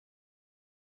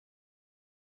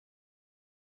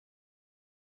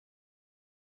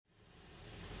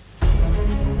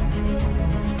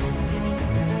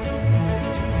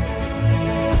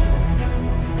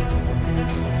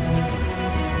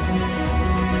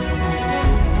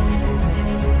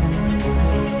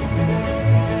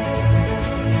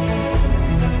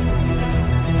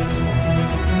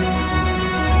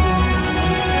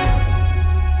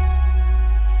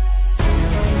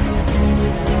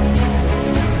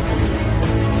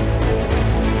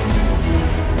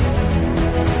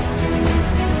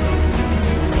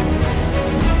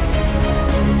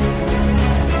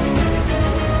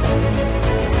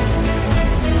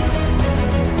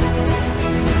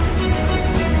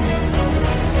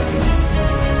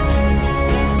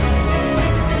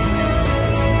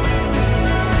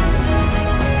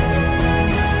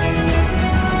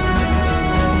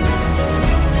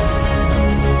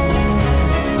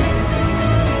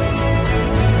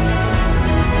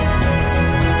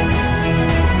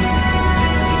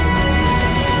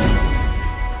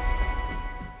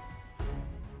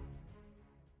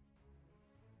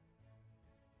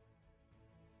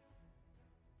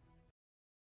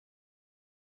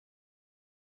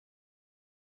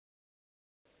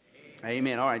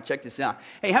Amen. All right, check this out.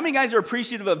 Hey, how many guys are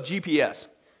appreciative of GPS?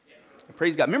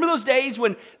 Praise God. Remember those days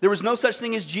when there was no such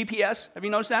thing as GPS? Have you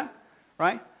noticed that?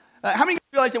 Right? How many of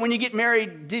you realize that when you get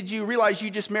married, did you realize you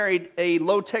just married a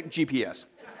low-tech GPS?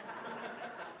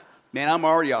 Man, I'm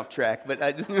already off track. But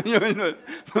back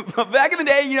in the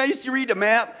day, I used to read the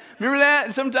map. Remember that?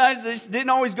 And sometimes it didn't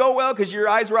always go well because your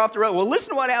eyes were off the road. Well, listen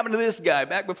to what happened to this guy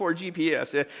back before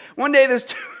GPS. One day,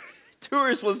 this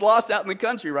tourist was lost out in the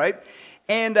country, right?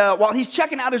 And while he's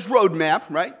checking out his road map,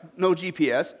 right, no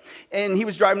GPS, and he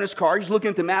was driving his car, he's looking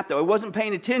at the map, though, he wasn't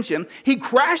paying attention, he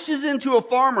crashes into a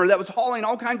farmer that was hauling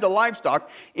all kinds of livestock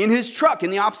in his truck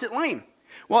in the opposite lane.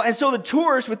 Well, and so the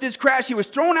tourist, with this crash, he was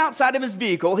thrown outside of his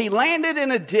vehicle, he landed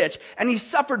in a ditch, and he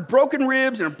suffered broken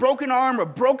ribs and a broken arm, a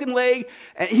broken leg,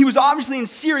 and he was obviously in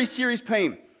serious, serious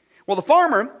pain. Well, the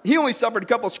farmer, he only suffered a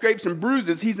couple scrapes and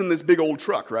bruises. He's in this big old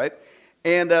truck, right?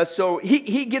 And so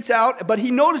he gets out, but he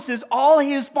notices all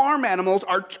his farm animals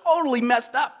are totally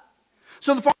messed up.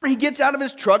 So the farmer, he gets out of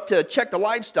his truck to check the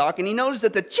livestock, and he notices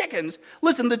that the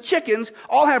chickens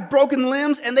all have broken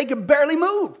limbs, and they can barely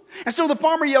move. And so the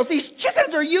farmer yells, "These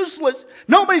chickens are useless.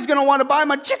 Nobody's going to want to buy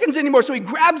my chickens anymore." So he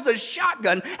grabs the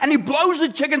shotgun, and he blows the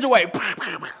chickens away.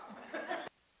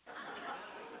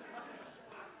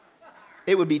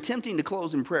 It would be tempting to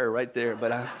close in prayer right there,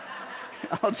 but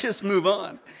I'll just move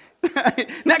on.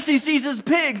 Next he sees his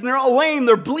pigs, and they're all lame,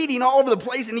 they're bleeding all over the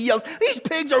place, and he yells, "These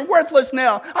pigs are worthless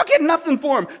now. I'll get nothing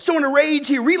for them." So in a rage,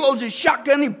 he reloads his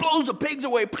shotgun, he blows the pigs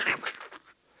away.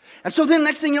 And so then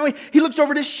next thing you know, he looks over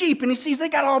at his sheep, and he sees they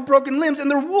got all broken limbs, and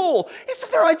their wool,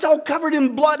 it's all covered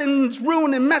in blood, and it's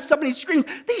ruined and messed up, and he screams,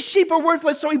 "These sheep are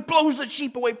worthless." So he blows the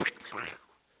sheep away.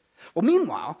 Well,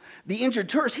 meanwhile, the injured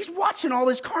tourist, he's watching all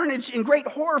this carnage in great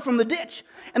horror from the ditch.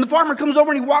 And the farmer comes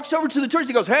over, and he walks over to the tourist,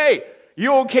 he goes, "Hey,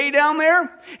 you okay down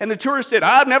there?" And the tourist said,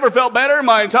 "I've never felt better in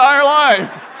my entire life."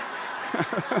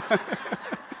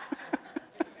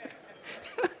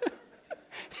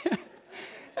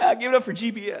 Give it up for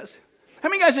GPS. How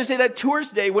many guys would say that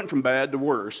tourist day went from bad to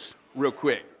worse real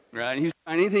quick, right? He was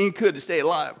trying anything he could to stay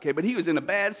alive, okay? But he was in a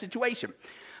bad situation.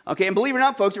 Okay, and believe it or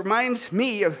not, folks, it reminds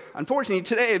me of, unfortunately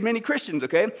today, of many Christians,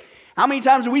 okay? How many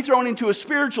times are we thrown into a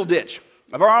spiritual ditch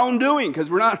of our own doing because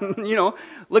we're not,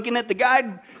 looking at the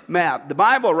guide map, the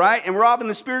Bible, right? And we're off in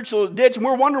the spiritual ditch, and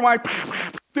we're wondering why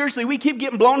spiritually we keep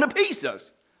getting blown to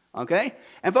pieces, okay?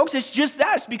 And folks, it's just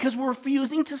that. It's because we're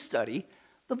refusing to study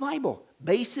the Bible.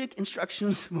 Basic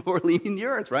instructions before leaving the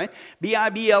earth, right?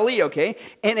 Bible, okay?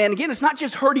 And again, it's not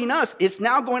just hurting us. It's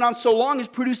now going on so long, it's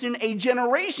producing a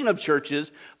generation of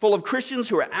churches full of Christians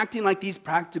who are acting like these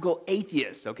practical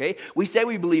atheists, okay? We say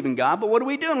we believe in God, but what are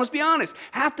we doing? Let's be honest.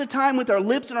 Half the time with our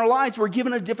lips and our lives, we're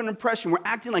given a different impression. We're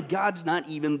acting like God's not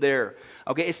even there,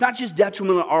 okay? It's not just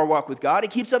detrimental to our walk with God.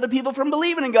 It keeps other people from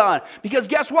believing in God. Because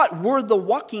guess what? We're the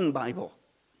walking Bible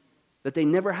that they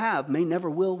never have, may never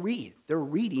will read. They're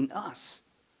reading us,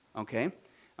 okay?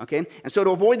 And so to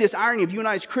avoid this irony of you and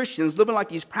I as Christians living like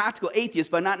these practical atheists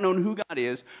by not knowing who God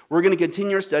is, we're going to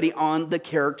continue our study on the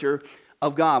character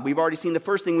of God. We've already seen the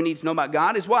first thing we need to know about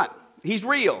God is what? He's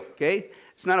real, okay?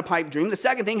 It's not a pipe dream. The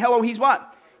second thing, he's what?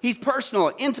 He's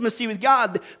personal, intimacy with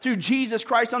God through Jesus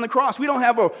Christ on the cross. We don't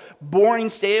have a boring,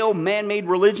 stale, man-made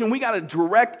religion. We got a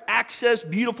direct access,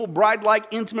 beautiful, bride-like,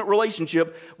 intimate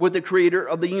relationship with the creator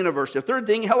of the universe. The third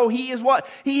thing, he is what?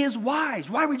 He is wise.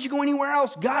 Why would you go anywhere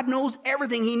else? God knows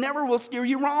everything. He never will steer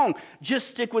you wrong. Just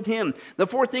stick with him. The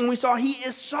fourth thing we saw, he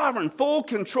is sovereign, full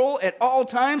control at all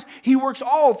times. He works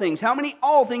all things. How many?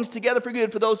 All things together for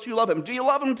good for those who love him. Do you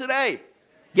love him today?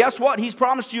 Guess what? He's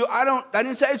promised you, I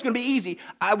didn't say it's going to be easy.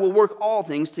 I will work all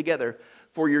things together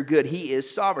for your good. He is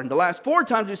sovereign. The last 4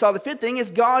 times we saw the fifth thing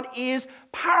is God is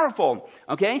powerful,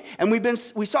 okay? And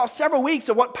we saw several weeks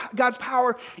of what God's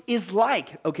power is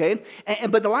like, okay?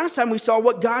 But the last time we saw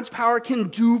what God's power can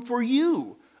do for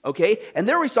you. Okay, and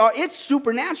there we saw it's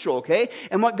supernatural, okay?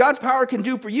 And what God's power can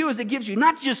do for you is it gives you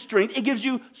not just strength, it gives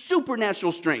you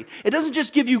supernatural strength. It doesn't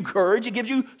just give you courage, it gives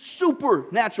you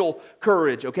supernatural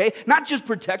courage, okay? Not just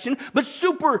protection, but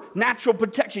supernatural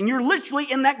protection. You're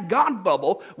literally in that God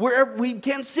bubble where we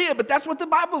can't see it, but that's what the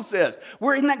Bible says.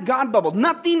 We're in that God bubble.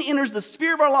 Nothing enters the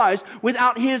sphere of our lives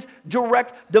without his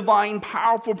direct, divine,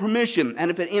 powerful permission.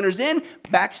 And if it enters in,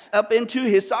 backs up into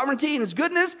his sovereignty and his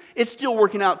goodness, it's still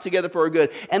working out together for our good.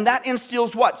 And that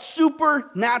instills what?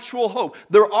 Supernatural hope.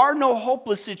 There are no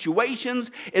hopeless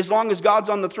situations as long as God's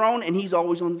on the throne, and he's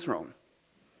always on the throne.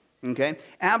 Okay?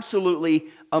 Absolutely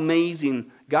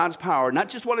amazing, God's power. Not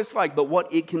just what it's like, but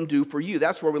what it can do for you.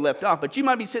 That's where we left off. But you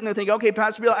might be sitting there thinking, okay,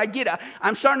 Pastor Bill, I get it.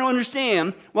 I'm starting to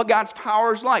understand what God's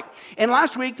power is like. And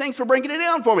last week, thanks for breaking it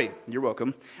down for me. You're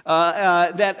welcome.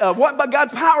 What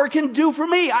God's power can do for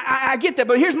me. I get that.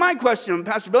 But here's my question,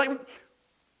 Pastor Bill.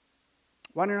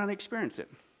 Why didn't I experience it?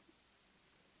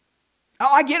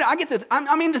 Oh, I get it. I get that.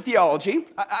 I'm into theology.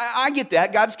 I get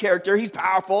that. God's character. He's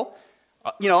powerful.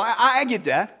 I get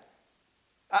that.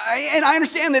 And I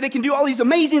understand that it can do all these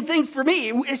amazing things for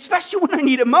me, especially when I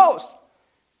need it most.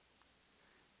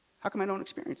 How come I don't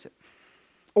experience it?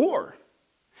 Or,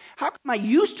 how come I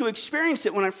used to experience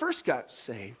it when I first got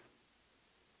saved,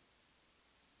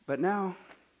 but now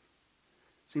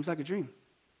it seems like a dream?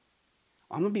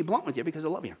 I'm going to be blunt with you because I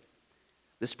love you.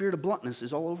 The spirit of bluntness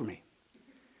is all over me.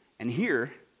 And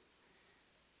here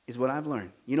is what I've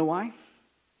learned. You know why?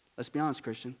 Let's be honest,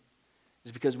 Christian.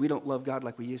 It's because we don't love God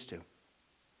like we used to.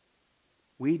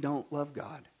 We don't love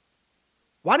God.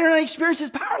 Why didn't I experience His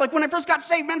power? Like when I first got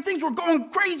saved, man, things were going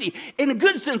crazy in a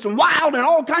good sense and wild and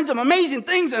all kinds of amazing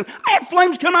things. And I had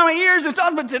flames come out of my ears and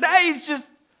stuff, but today it's just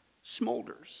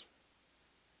smolders.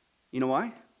 You know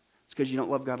why? It's because you don't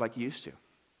love God like you used to.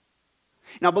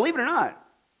 Now, believe it or not,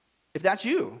 if that's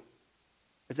you,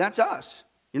 if that's us,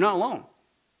 you're not alone.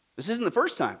 This isn't the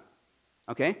first time.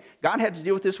 Okay? God had to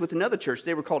deal with this with another church.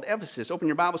 They were called Ephesus. Open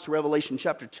your Bibles to Revelation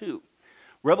chapter 2.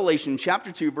 Revelation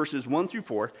chapter 2, verses 1 through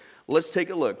 4. Let's take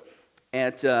a look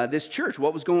at this church,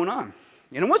 what was going on.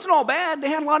 And it wasn't all bad. They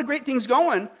had a lot of great things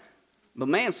going. But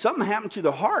man, something happened to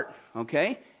the heart,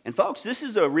 okay? And folks, this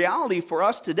is a reality for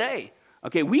us today.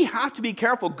 Okay, we have to be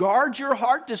careful. Guard your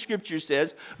heart, the Scripture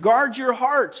says. Guard your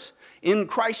hearts in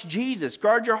Christ Jesus.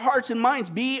 Guard your hearts and minds.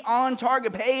 Be on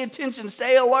target. Pay attention.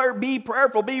 Stay alert. Be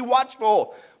prayerful. Be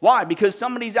watchful. Why? Because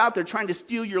somebody's out there trying to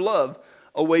steal your love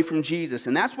away from Jesus.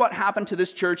 And that's what happened to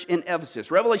this church in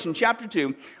Ephesus. Revelation chapter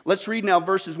 2, let's read now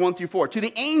verses 1 through 4. To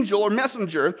the angel or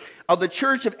messenger of the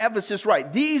church of Ephesus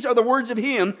write, these are the words of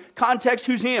Him. Context,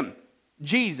 who's Him?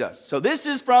 Jesus. So this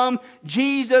is from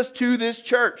Jesus to this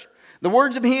church. The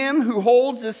words of Him who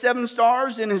holds the 7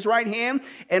 stars in His right hand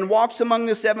and walks among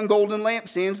the 7 golden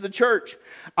lampstands, the church.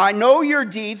 I know your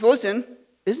deeds. Listen,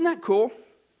 isn't that cool?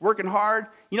 Working hard.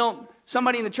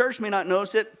 Somebody in the church may not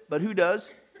notice it, but who does?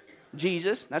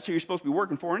 Jesus. That's who you're supposed to be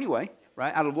working for anyway,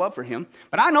 right? Out of love for Him.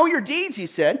 But I know your deeds, He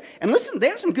said. And listen, they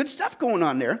have some good stuff going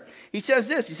on there. He says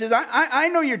this. He says, I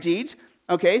know your deeds.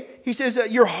 Okay? He says,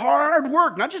 your hard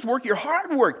work. Not just work, your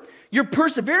hard work. Your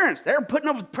perseverance. They're putting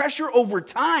up with pressure over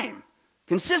time.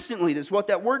 Consistently, that's what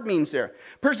that word means there.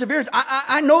 Perseverance.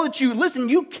 I know that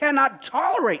you cannot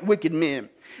tolerate wicked men.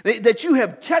 That you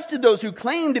have tested those who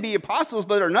claim to be apostles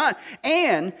but are not.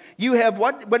 And you have,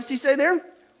 what does he say there?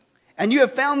 And you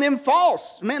have found them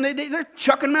false. Man, they're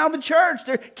chucking them out of the church.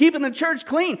 They're keeping the church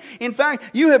clean. In fact,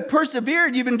 you have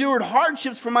persevered. You've endured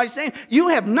hardships for my sake. You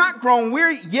have not grown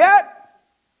weary yet.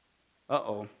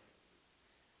 Uh-oh.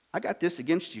 I got this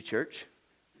against you, church.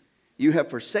 You have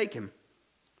forsaken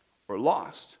or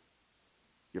lost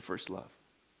your first love.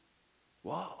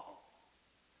 Whoa.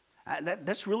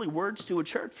 That's really words to a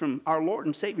church from our Lord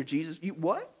and Savior Jesus.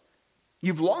 What?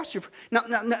 You've lost your...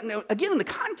 Now, again, in the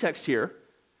context here,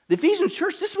 the Ephesian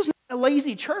church, this was not a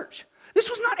lazy church. This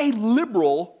was not a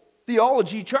liberal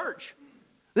theology church.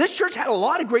 This church had a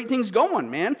lot of great things going,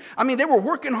 man. I mean, they were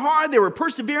working hard. They were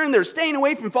persevering. They were staying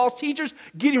away from false teachers,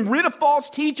 getting rid of false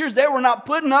teachers. They were not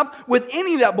putting up with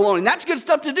any of that baloney. That's good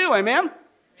stuff to do, amen?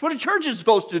 That's what a church is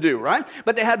supposed to do, right?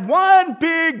 But they had one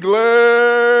big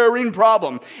glaring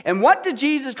problem. And what did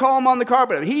Jesus call them on the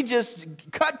carpet? He just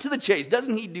cut to the chase.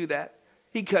 Doesn't He do that?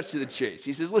 He cuts to the chase.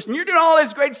 He says, listen, you're doing all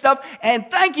this great stuff, and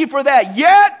thank you for that.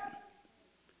 Yet,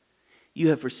 you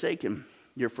have forsaken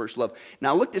your first love.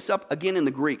 Now, look this up again in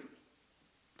the Greek.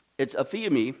 It's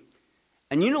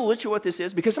And you know literally what this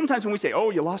is? Because sometimes when we say, oh,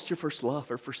 you lost your first love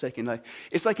or forsaken,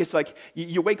 it's like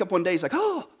you wake up one day, it's like,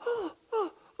 oh,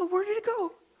 where did it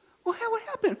go? Well, what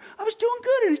happened? I was doing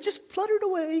good and it just fluttered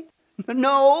away.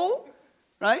 No,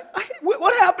 right?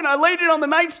 What happened? I laid it on the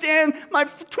nightstand, my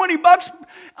 $20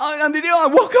 on the deal. I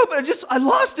woke up and I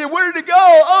lost it. Where did it go?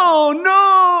 Oh,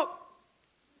 no.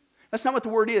 That's not what the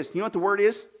word is. You know what the word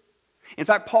is? In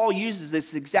fact, Paul uses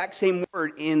this exact same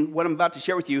word in what I'm about to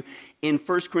share with you in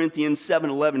 1 Corinthians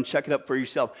 7:11. Check it up for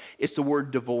yourself. It's the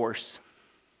word divorce.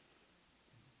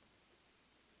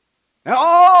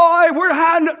 Oh, we're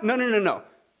hiding. No.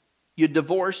 You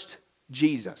divorced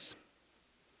Jesus.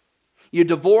 You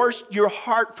divorced your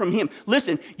heart from Him.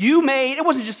 Listen, it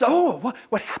wasn't just,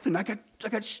 what happened?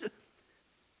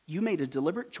 You made a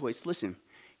deliberate choice. Listen,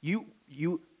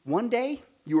 one day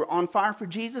you were on fire for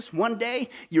Jesus. One day,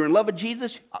 you're in love with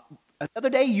Jesus. Another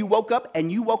day, you woke up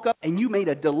and you made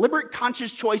a deliberate,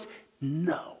 conscious choice.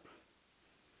 No,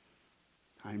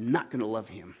 I'm not going to love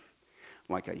him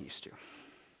like I used to.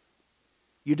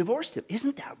 You divorced him.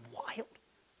 Isn't that wild?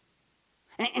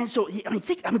 And so,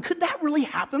 could that really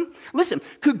happen? Listen,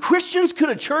 could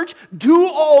a church do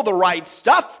all the right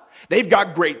stuff? They've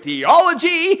got great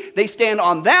theology. They stand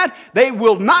on that. They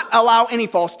will not allow any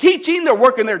false teaching. They're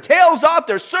working their tails off.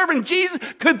 They're serving Jesus.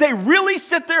 Could they really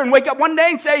sit there and wake up one day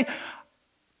and say,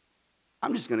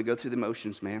 I'm just going to go through the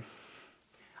motions, man.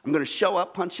 I'm going to show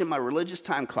up, punch in my religious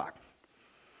time clock,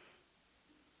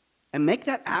 and make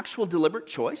that actual deliberate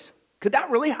choice? Could that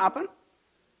really happen?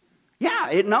 Yeah,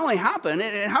 it not only happened,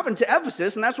 it happened to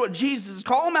Ephesus, and that's what Jesus is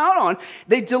calling them out on.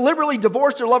 They deliberately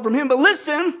divorced their love from him, but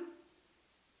listen,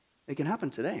 it can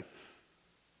happen today.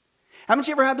 Haven't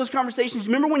you ever had those conversations?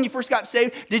 Remember when you first got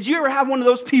saved? Did you ever have one of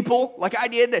those people, like I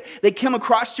did, they come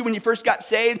across you when you first got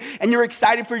saved, and you're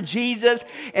excited for Jesus,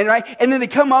 and then they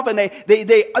come up and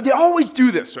they always do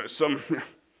this. Some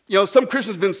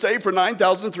Christian's been saved for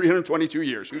 9,322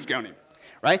 years. Who's counting?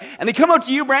 Right? And they come up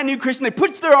to you, brand new Christian, they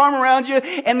put their arm around you,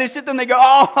 and they sit there and they go,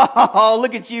 oh,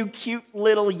 look at you, cute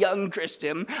little young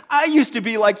Christian. I used to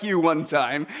be like you one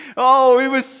time. Oh, it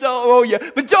was yeah.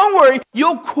 But don't worry,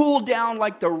 you'll cool down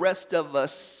like the rest of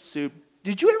us.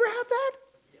 Did you ever have that?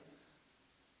 Yes.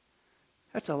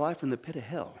 That's a lie from the pit of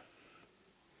hell.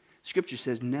 Scripture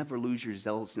says, never lose your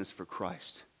zealousness for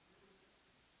Christ.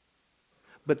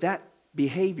 But that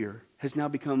behavior has now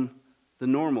become the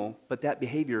normal, but that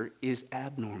behavior is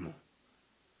abnormal.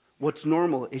 What's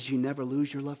normal is you never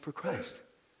lose your love for Christ.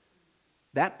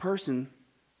 That person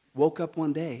woke up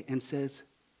one day and says,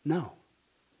 no,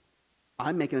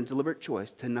 I'm making a deliberate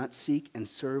choice to not seek and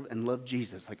serve and love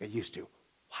Jesus like I used to.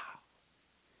 Wow.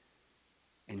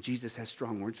 And Jesus has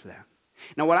strong words for that.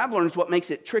 Now, what I've learned is what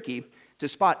makes it tricky to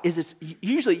spot is it's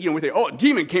usually, we think, a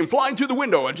demon came flying through the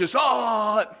window and just,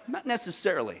 not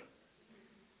necessarily.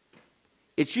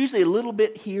 It's usually a little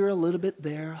bit here, a little bit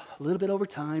there, a little bit over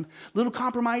time, a little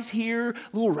compromise here, a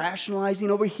little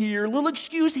rationalizing over here, a little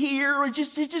excuse here, or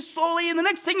just slowly, and the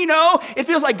next thing you know, it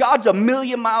feels like God's a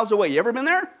million miles away. You ever been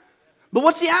there? But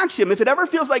what's the axiom? If it ever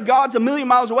feels like God's a million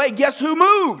miles away, guess who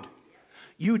moved?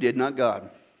 You did, not God.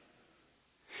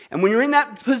 And when you're in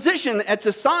that position, it's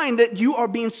a sign that you are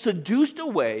being seduced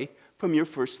away from your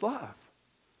first love.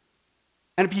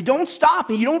 And if you don't stop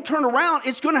and you don't turn around,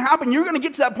 it's going to happen. You're going to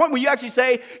get to that point where you actually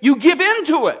say, you give in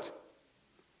to it.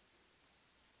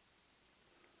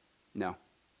 No.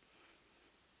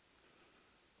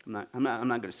 I'm not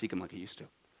going to seek him like I used to.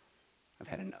 I've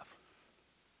had enough.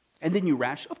 And then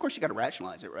of course you got to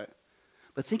rationalize it, right?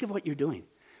 But think of what you're doing.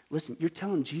 Listen, you're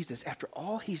telling Jesus, after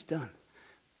all he's done,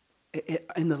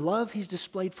 and the love he's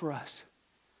displayed for us,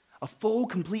 a full,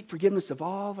 complete forgiveness of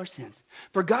all of our sins.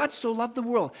 For God so loved the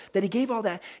world that he gave all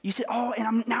that. You say, and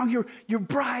I'm now your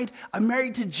bride. I'm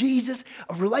married to Jesus,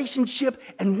 a relationship.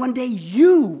 And one day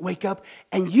you wake up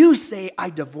and you say, I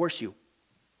divorce you.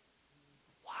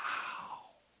 Wow.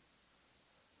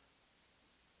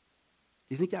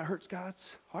 Do you think that hurts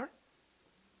God's heart?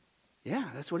 Yeah,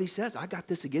 that's what he says. I got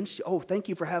this against you. Oh, thank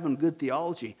you for having good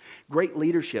theology, great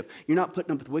leadership. You're not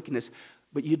putting up with wickedness,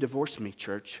 but you divorced me,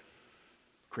 church.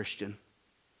 Christian,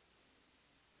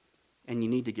 and you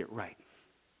need to get right.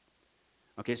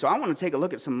 Okay, so I want to take a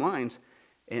look at some lines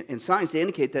and signs to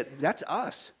indicate that that's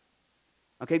us.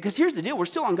 Okay, because here's the deal. We're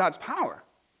still on God's power,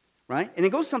 right? And it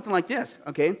goes something like this,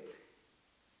 okay?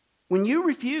 When you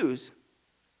refuse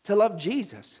to love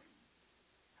Jesus,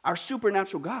 our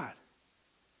supernatural God,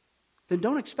 then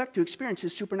don't expect to experience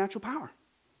his supernatural power.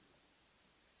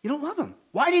 You don't love him.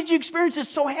 Why did you experience this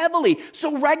so heavily,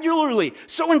 so regularly,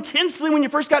 so intensely when you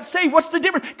first got saved? What's the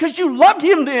difference? Because you loved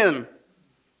him then.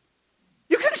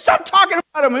 You couldn't stop talking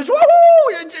about him. It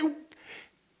was, woo!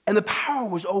 And the power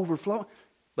was overflowing.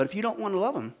 But if you don't want to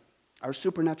love him, our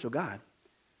supernatural God,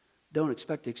 don't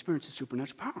expect to experience his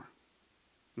supernatural power.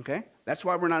 Okay? That's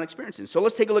why we're not experiencing. So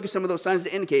let's take a look at some of those signs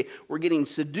that indicate we're getting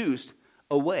seduced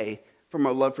away from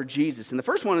our love for Jesus. And the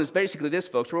first one is basically this,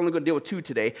 folks. We're only going to deal with two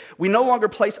today. We no longer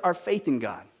place our faith in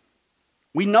God.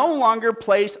 We no longer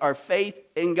place our faith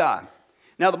in God.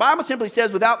 Now, the Bible simply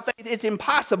says without faith, it's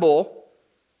impossible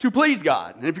to please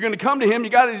God. And if you're going to come to him, you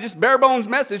got to just bare bones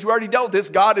message. We already dealt with this.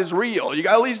 God is real. You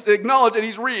got to at least acknowledge that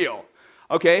he's real.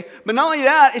 Okay? But not only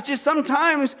that, it's just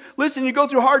sometimes, listen, you go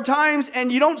through hard times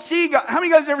and you don't see God. How many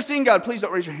of you guys have ever seen God? Please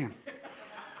don't raise your hand.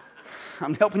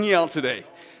 I'm helping you out today.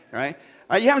 Right?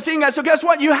 You haven't seen God, so guess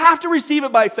what? You have to receive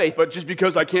it by faith. But just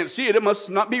because I can't see it, it must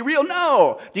not be real.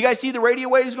 No. Do you guys see the radio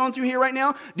waves going through here right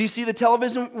now? Do you see the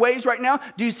television waves right now?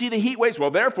 Do you see the heat waves?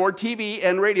 Well, therefore, TV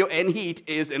and radio and heat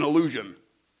is an illusion.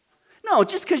 No,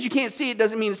 just because you can't see it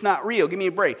doesn't mean it's not real. Give me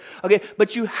a break. Okay,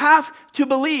 but you have to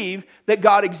believe that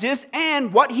God exists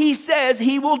and what He says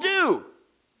He will do.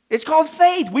 It's called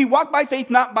faith. We walk by faith,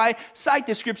 not by sight,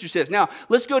 the Scripture says. Now,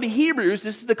 let's go to Hebrews.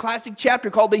 This is the classic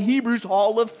chapter called the Hebrews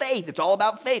Hall of Faith. It's all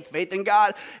about faith, faith in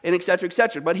God, and et cetera, et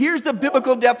cetera. But here's the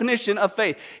biblical definition of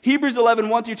faith. Hebrews 11,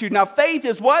 1 through 2. Now, faith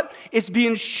is what? It's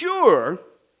being sure,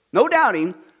 no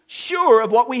doubting, sure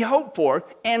of what we hope for,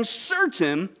 and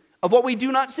certain of what we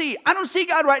do not see. I don't see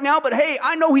God right now, but hey,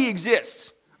 I know He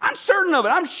exists. I'm certain of it.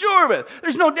 I'm sure of it.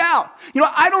 There's no doubt.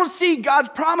 I don't see God's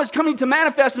promise coming to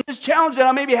manifest in this challenge that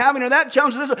I may be having or that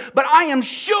challenge or this one, but I am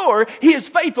sure He is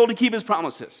faithful to keep His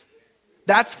promises.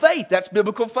 That's faith. That's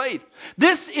biblical faith.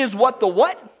 This is what?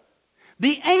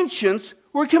 The ancients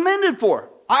were commended for,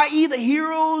 i.e. the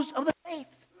heroes of the faith.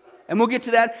 And we'll get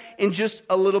to that in just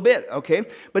a little bit, okay?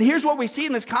 But here's what we see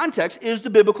in this context is the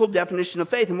biblical definition of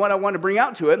faith. And what I want to bring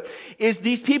out to it is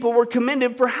these people were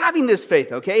commended for having this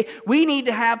faith, okay? We need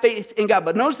to have faith in God.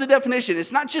 But notice the definition.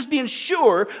 It's not just being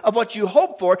sure of what you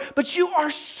hope for, but you are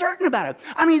certain about it.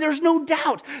 I mean, there's no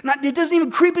doubt. It doesn't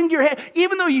even creep into your head.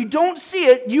 Even though you don't see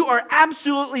it, you are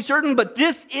absolutely certain. But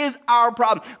this is our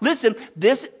problem. Listen,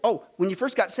 when you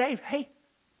first got saved, hey,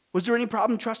 was there any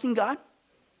problem trusting God?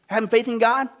 Having faith in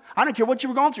God? I don't care what you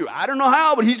were going through. I don't know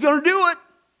how, but He's going to do it.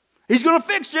 He's going to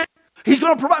fix it. He's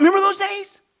going to provide. Remember those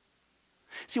days?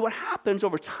 See, what happens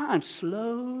over time,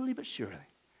 slowly but surely,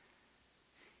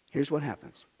 here's what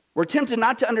happens. We're tempted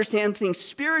not to understand things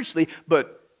spiritually,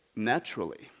 but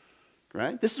naturally,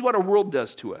 right? This is what our world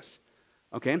does to us,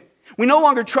 okay? We no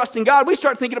longer trust in God. We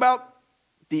start thinking about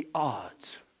the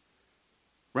odds,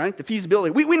 right? The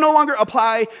feasibility. We no longer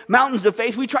apply mountains of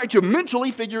faith. We try to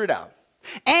mentally figure it out.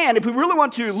 And if we really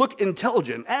want to look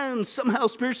intelligent and somehow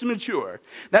spiritually mature,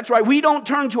 that's right, we don't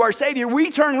turn to our Savior. We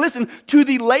turn, listen, to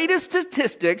the latest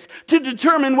statistics to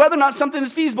determine whether or not something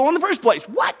is feasible in the first place.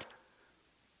 What?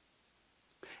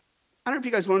 I don't know if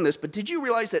you guys learned this, but did you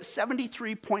realize that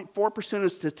 73.4%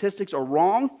 of statistics are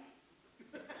wrong?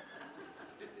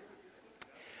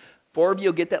 4 of you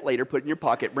will get that later, put it in your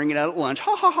pocket, bring it out at lunch.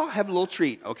 Ha, ha, ha, have a little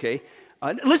treat, okay?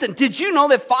 Listen, did you know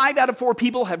that 5 out of 4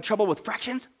 people have trouble with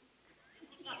fractions?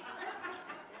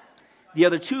 The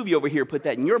other 2 of you over here put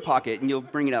that in your pocket and you'll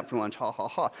bring it out for lunch. Ha, ha,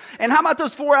 ha. And how about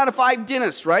those 4 out of 5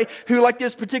 dentists, right? Who like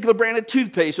this particular brand of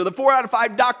toothpaste, or the 4 out of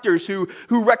 5 doctors who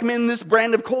recommend this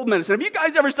brand of cold medicine. Have you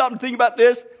guys ever stopped and think about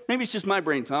this? Maybe it's just my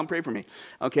brain, Tom. Pray for me.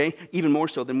 Okay? Even more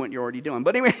so than what you're already doing.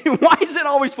 But anyway, why is it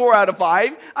always 4 out of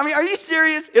 5? I mean, are you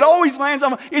serious? It always lands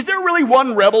on... Is there really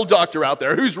one rebel doctor out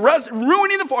there who's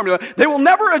ruining the formula? They will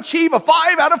never achieve a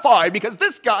 5 out of 5 because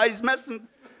this guy's messing...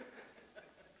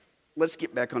 Let's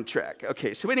get back on track.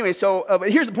 Okay, so anyway,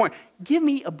 but here's the point. Give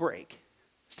me a break.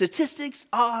 Statistics,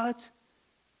 odds,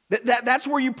 that's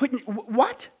where you put...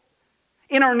 What?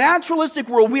 In our naturalistic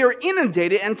world, we are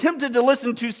inundated and tempted to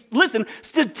listen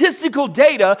statistical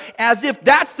data as if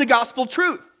that's the gospel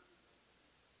truth.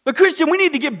 But Christian, we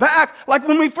need to get back like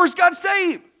when we first got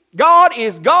saved. God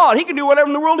is God. He can do whatever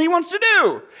in the world He wants to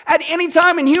do. At any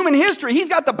time in human history, He's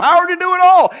got the power to do it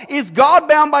all. Is God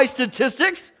bound by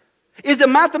statistics? Is the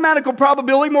mathematical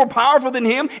probability more powerful than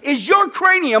Him? Is your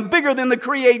cranium bigger than the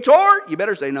Creator? You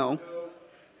better say no.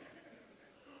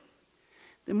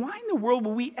 Then why in the world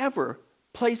will we ever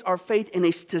place our faith in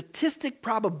a statistic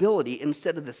probability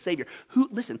instead of the Savior?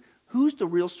 Who's the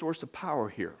real source of power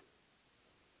here?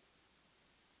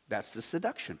 That's the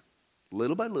seduction.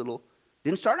 Little by little.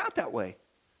 Didn't start out that way,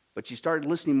 but you started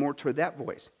listening more toward that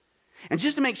voice. And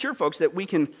just to make sure, folks, that we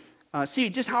can see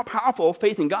just how powerful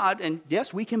faith in God, and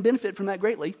yes, we can benefit from that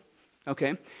greatly,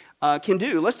 okay, can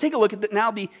do. Let's take a look at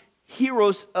the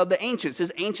heroes of the ancients.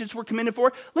 As ancients were commended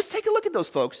for, let's take a look at those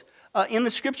folks in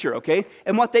the Scripture, okay,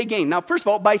 and what they gained. Now, first of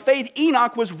all, by faith,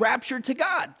 Enoch was raptured to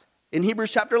God. In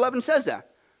Hebrews chapter 11 says that.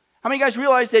 How many of you guys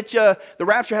realize that the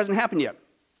rapture hasn't happened yet?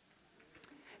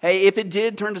 Hey, if it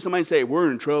did, turn to somebody and say, we're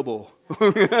in trouble.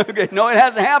 Okay, no, it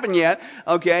hasn't happened yet,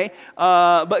 okay,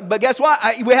 but guess what?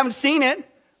 We haven't seen it.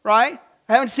 Right?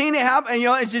 I haven't seen it happen.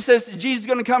 It just says Jesus is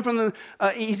going to come from the,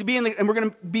 and we're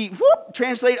going to be,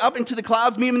 translated up into the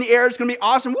clouds, meet him in the air. It's going to be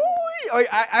awesome.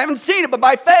 I haven't seen it, but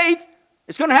by faith,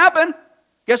 it's going to happen.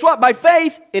 Guess what? By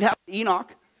faith, it happened to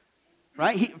Enoch.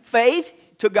 Right? Faith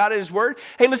took God at His word.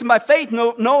 Hey, listen, by faith,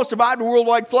 Noah survived a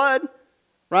worldwide flood.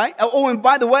 Right? Oh, and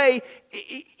by the way,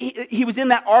 he was in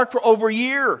that ark for over a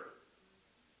year.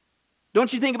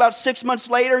 Don't you think about 6 months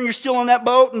later and you're still on that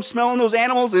boat and smelling those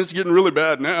animals and it's getting really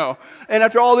bad now. And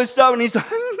after all this stuff and he's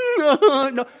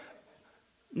like,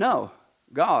 no,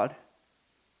 God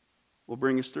will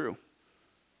bring us through.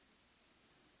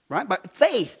 Right? By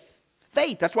faith.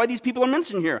 Faith. That's why these people are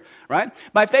mentioned here. Right?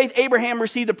 By faith, Abraham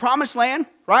received the promised land.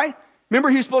 Right? Remember,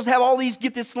 he was supposed to have all these,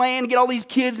 get this land, get all these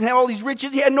kids and have all these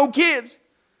riches. He had no kids.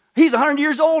 He's 100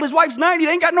 years old. His wife's 90.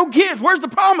 They ain't got no kids. Where's the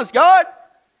promise, God?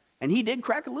 And he did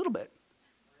crack a little bit.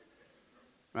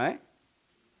 Right?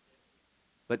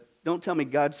 But don't tell me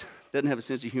God doesn't have a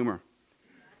sense of humor.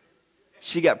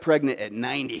 She got pregnant at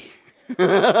 90.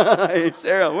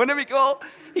 Sarah, wouldn't it be cool?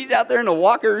 He's out there in a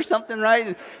walker or something,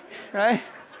 right? Right?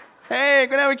 Hey,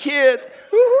 gonna have a kid.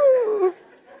 Woo-hoo.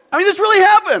 I mean, this really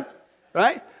happened,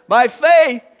 right? By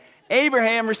faith,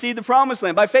 Abraham received the promised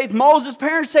land. By faith, Moses'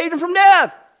 parents saved him from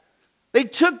death. They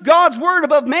took God's word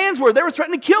above man's word. They were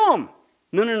threatening to kill him.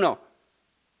 No.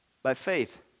 By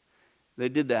faith, they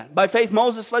did that. By faith,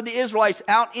 Moses led the Israelites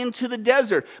out into the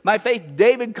desert. By faith,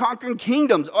 David conquered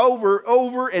kingdoms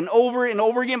over and over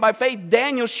again. By faith,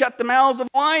 Daniel shut the mouths of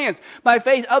lions. By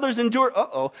faith, others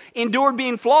endured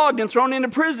being flogged and thrown into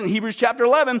prison. Hebrews chapter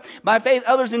 11. By faith,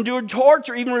 others endured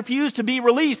torture, even refused to be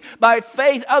released. By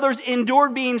faith, others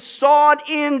endured being sawed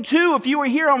in two. If you were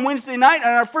here on Wednesday night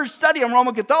on our first study on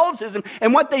Roman Catholicism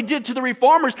and what they did to the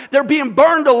reformers, they're being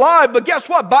burned alive. But guess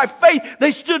what? By faith,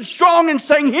 they stood strong and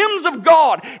sang hymns of God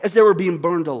as they were being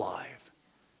burned alive.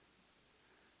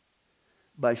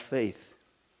 By faith,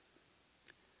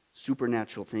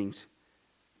 supernatural things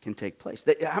can take place.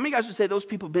 How many guys would say those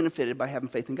people benefited by having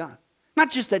faith in God? Not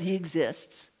just that he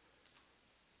exists,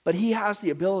 but he has the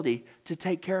ability to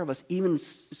take care of us even in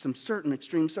some certain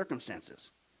extreme circumstances.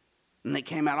 And they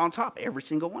came out on top, every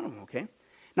single one of them, okay?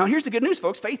 Now here's the good news,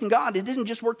 folks. Faith in God, it didn't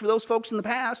just work for those folks in the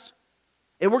past.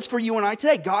 It works for you and I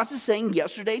today. God's the same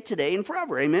yesterday, today, and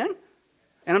forever, amen?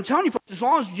 And I'm telling you, folks, as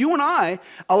long as you and I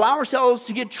allow ourselves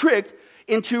to get tricked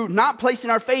into not placing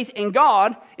our faith in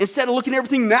God, instead of looking at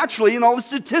everything naturally and all the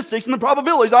statistics and the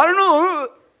probabilities, I don't know,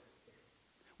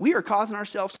 we are causing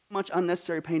ourselves so much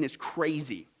unnecessary pain. It's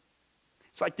crazy.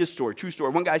 It's like this story, true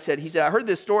story. One guy said, I heard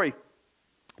this story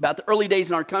about the early days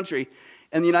in our country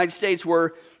in the United States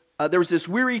where there was this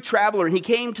weary traveler, and he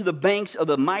came to the banks of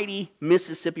the mighty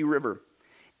Mississippi River.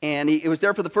 And he was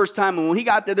there for the first time, and when he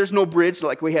got there, there's no bridge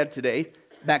like we had today.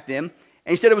 Back then. And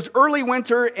he said it was early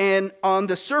winter, and on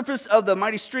the surface of the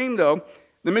mighty stream, though,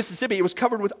 the Mississippi, it was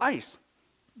covered with ice.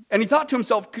 And he thought to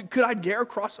himself, could I dare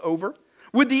cross over?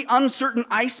 Would the uncertain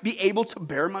ice be able to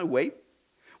bear my weight?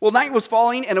 Well, night was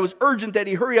falling, and it was urgent that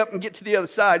he hurry up and get to the other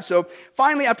side. So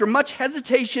finally, after much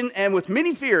hesitation and with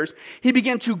many fears, he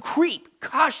began to creep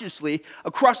cautiously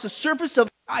across the surface of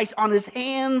the ice on his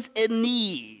hands and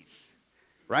knees.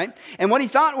 Right? And what he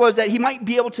thought was that he might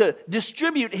be able to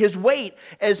distribute his weight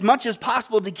as much as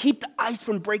possible to keep the ice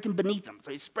from breaking beneath him.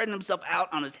 So he's spreading himself out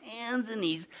on his hands and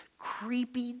knees,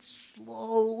 creeping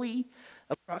slowly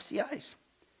across the ice.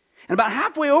 And about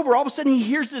halfway over, all of a sudden he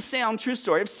hears this sound, true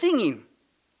story, of singing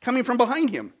coming from behind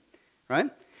him. Right?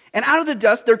 And out of the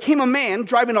dust there came a man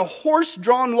driving a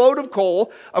horse-drawn load of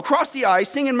coal across the ice,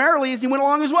 singing merrily as he went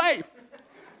along his way.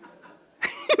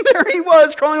 There he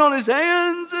was, crawling on his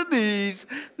hands and knees,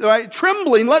 right,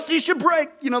 trembling lest he should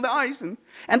break, the ice.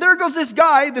 And there goes this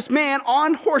guy, this man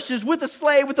on horses with a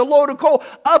sleigh with a load of coal,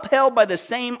 upheld by the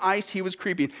same ice he was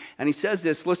creeping. And he says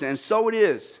this, listen, and so it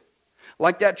is,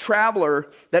 like that traveler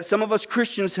that some of us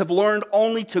Christians have learned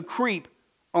only to creep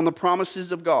on the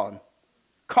promises of God.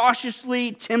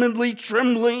 Cautiously, timidly,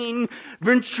 trembling,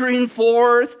 venturing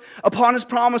forth upon his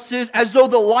promises, as though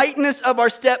the lightness of our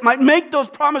step might make those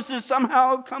promises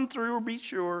somehow come through or be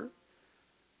sure.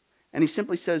 And he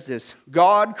simply says this,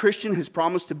 God, Christian, has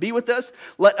promised to be with us.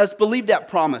 Let us believe that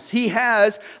promise. He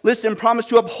has, listen, promised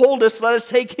to uphold us. Let us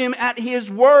take him at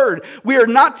his word. We are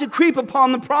not to creep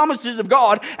upon the promises of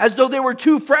God as though they were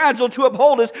too fragile to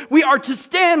uphold us. We are to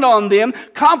stand on them,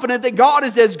 confident that God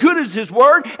is as good as his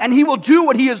word, and he will do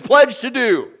what he has pledged to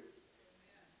do.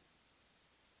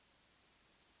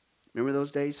 Remember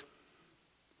those days?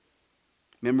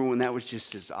 Remember when that was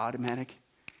just as automatic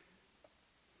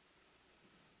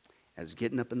as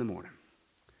getting up in the morning?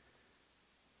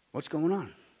 What's going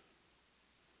on?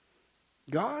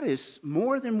 God is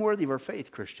more than worthy of our faith,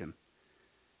 Christian.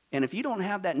 And if you don't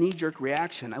have that knee-jerk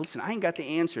reaction, listen, I ain't got the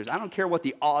answers. I don't care what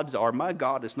the odds are. My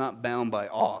God is not bound by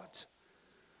odds.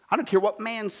 I don't care what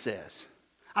man says.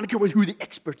 I don't care who the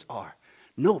experts are.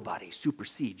 Nobody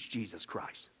supersedes Jesus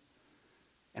Christ.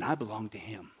 And I belong to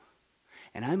him.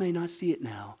 And I may not see it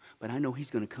now, but I know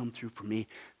he's going to come through for me.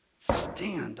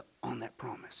 Stand on that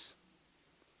promise.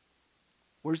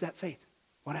 Where's that faith?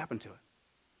 What happened to it?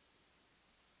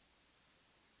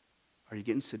 Are you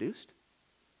getting seduced?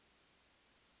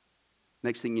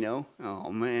 Next thing you know,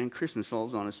 oh man, Christmas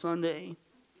falls on a Sunday.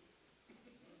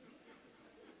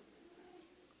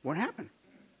 What happened?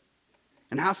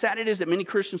 And how sad it is that many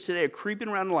Christians today are creeping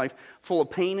around life full of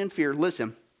pain and fear.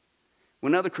 Listen,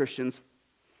 when other Christians,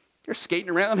 they're skating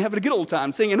around having a good old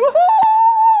time singing,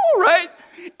 woohoo, right?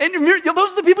 And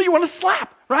those are the people you want to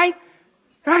slap, right?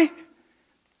 Right?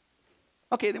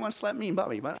 Okay, they want to slap me and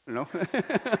Bobby, but I don't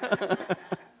know.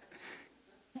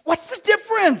 What's the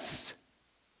difference?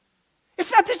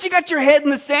 It's not that you got your head in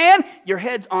the sand. Your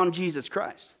head's on Jesus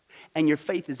Christ. And your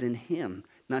faith is in Him,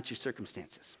 not your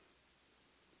circumstances.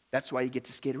 That's why you get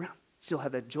to skate around. Still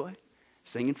have that joy,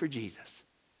 singing for Jesus.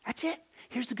 That's it.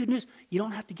 Here's the good news. You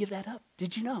don't have to give that up.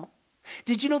 Did you know?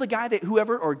 Did you know the guy that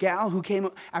whoever or gal who came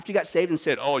after you got saved and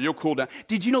said, oh, you'll cool down.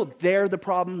 Did you know they're the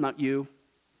problem, not you?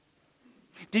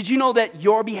 Did you know that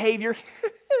your behavior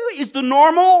is the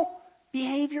normal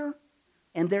behavior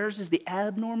and theirs is the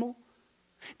abnormal?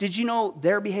 Did you know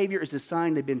their behavior is a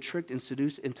sign they've been tricked and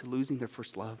seduced into losing their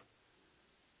first love?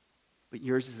 But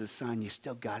yours is a sign you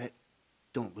still got it.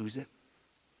 Don't lose it.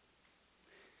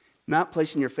 Not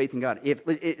placing your faith in God.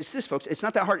 It's this, folks. It's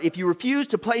not that hard. If you refuse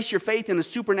to place your faith in a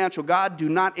supernatural God, do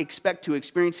not expect to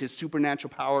experience His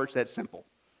supernatural power. It's that simple.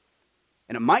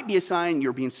 And it might be a sign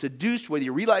you're being seduced, whether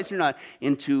you realize it or not,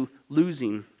 into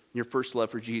losing your first love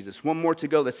for Jesus. One more to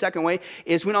go. The second way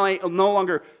is we no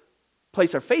longer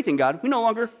place our faith in God. We no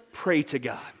longer pray to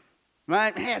God.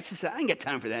 Right? Hey, I ain't got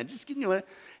time for that. Just, you know what?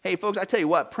 Hey, folks, I tell you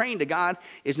what, praying to God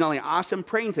is not only awesome.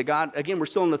 Praying to God, again, we're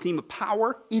still on the theme of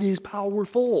power. It is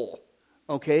powerful.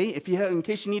 Okay? In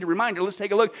case you need a reminder, let's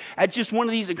take a look at just one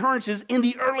of these occurrences in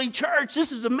the early church.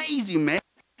 This is amazing, man.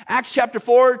 Acts chapter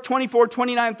 4, 24,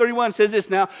 29, 31 says this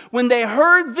now. When they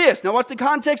heard this, now what's the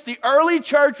context? The early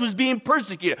church was being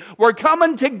persecuted. We're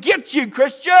coming to get you,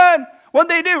 Christian. What'd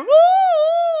they do?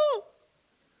 Ooh!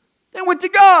 They went to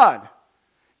God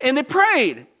and they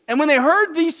prayed. And when they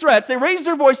heard these threats, they raised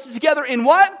their voices together in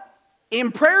what?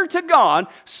 In prayer to God.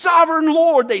 Sovereign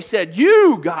Lord, they said,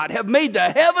 you, God, have made the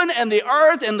heaven and the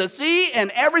earth and the sea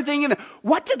and everything in it.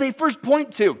 What did they first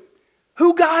point to?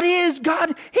 Who God is.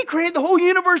 God, He created the whole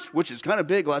universe, which is kind of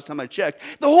big last time I checked.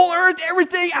 The whole earth,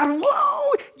 everything.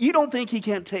 Whoa! You don't think He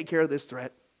can't take care of this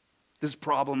threat, this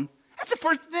problem? That's the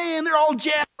first thing. They're all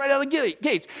jazzed right out of the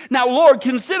gates. Now, Lord,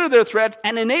 consider their threats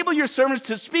and enable your servants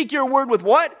to speak your word with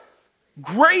what?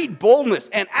 Great boldness.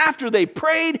 And after they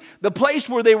prayed, the place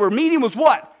where they were meeting was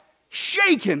what?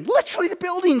 Shaken. Literally, the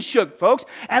building shook, folks.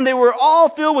 And they were all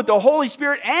filled with the Holy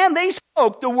Spirit, and they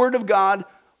spoke the word of God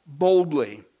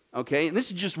boldly. Okay, and this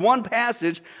is just one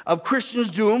passage of Christians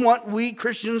doing what we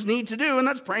Christians need to do, and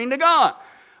that's praying to God.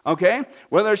 Okay,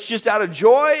 whether it's just out of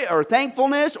joy or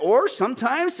thankfulness or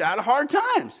sometimes out of hard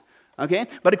times. Okay,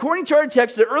 but according to our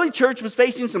text, the early church was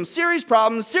facing some serious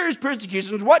problems, serious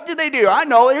persecutions. What did they do? I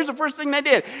know, here's the first thing they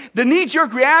did. The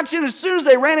knee-jerk reaction, as soon as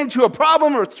they ran into a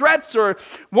problem or threats or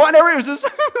whatever, it was just,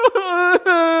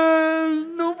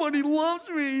 nobody loves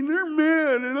me, they're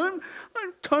mad, and I'm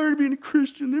tired of being a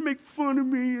Christian, they make fun of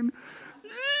me, and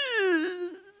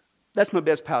that's my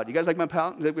best pout. You guys like my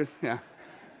pout? Yeah.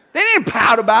 They didn't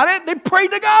pout about it, they prayed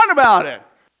to God about it.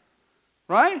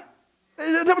 Right?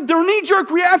 Their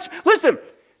knee-jerk reaction. Listen,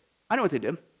 I know what they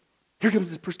did. Here comes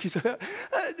this persecution.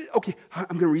 Okay, I'm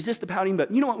going to resist the pouting,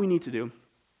 but you know what we need to do?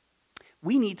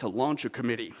 We need to launch a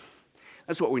committee.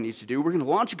 That's what we need to do. We're going to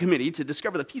launch a committee to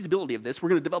discover the feasibility of this. We're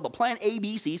going to develop a plan A,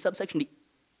 B, C, subsection D.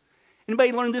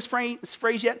 Anybody learned this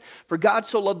phrase yet? For God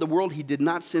so loved the world, He did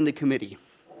not send a committee.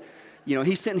 You know,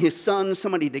 He sent His Son,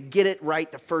 somebody to get it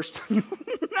right the first time.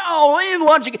 No, they didn't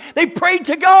launch it. They prayed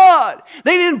to God.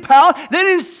 They didn't pout. They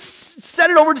didn't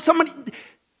set it over to somebody.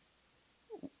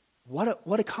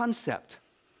 What a concept.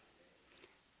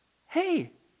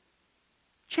 Hey,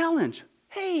 challenge.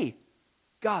 Hey,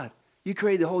 God, you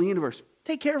created the whole universe.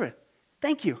 Take care of it.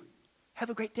 Thank you. Have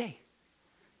a great day.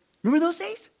 Remember those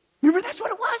days? Remember that's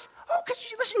what it was? Oh, because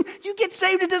listen, you get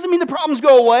saved, it doesn't mean the problems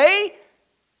go away.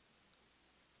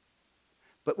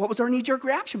 But what was our knee-jerk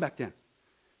reaction back then?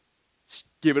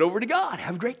 Give it over to God.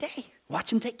 Have a great day.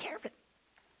 Watch Him take care of it.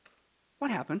 What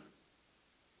happened?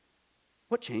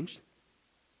 What changed?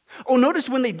 Oh, notice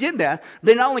when they did that,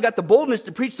 they not only got the boldness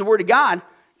to preach the word of God,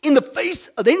 in the face,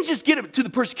 they didn't just get it to the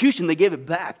persecution, they gave it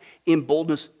back in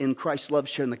boldness in Christ's love,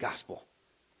 sharing the gospel.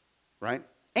 Right?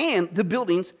 And the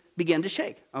buildings began to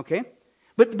shake. Okay?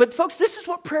 But folks, this is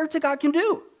what prayer to God can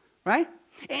do. Right?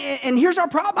 And here's our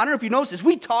problem. I don't know if you noticed this.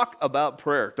 We talk about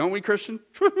prayer, don't we, Christian?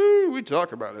 We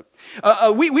talk about it.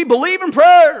 We believe in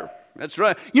prayer. That's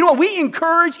right. You know what? We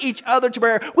encourage each other to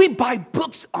prayer. We buy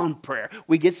books on prayer.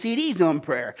 We get CDs on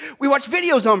prayer. We watch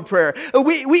videos on prayer.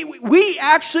 We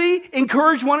actually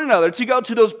encourage one another to go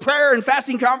to those prayer and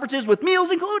fasting conferences with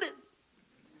meals included.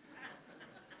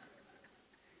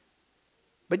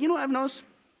 But you know what I've noticed?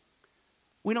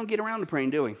 We don't get around to praying,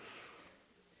 do we?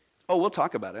 Oh, we'll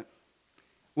talk about it.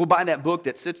 We'll buy that book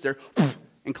that sits there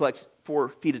and collects 4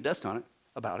 feet of dust on it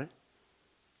about it.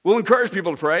 We'll encourage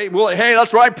people to pray. We'll say, hey,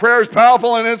 that's right, prayer is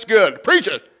powerful and it's good. Preach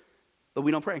it. But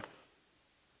we don't pray.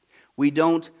 We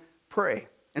don't pray.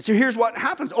 And so here's what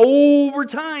happens. Over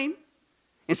time,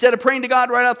 instead of praying to God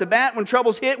right off the bat, when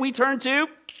troubles hit, we turn to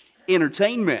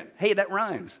entertainment. Hey, that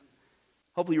rhymes.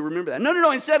 Hopefully you remember that. No.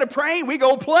 Instead of praying, we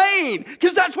go playing.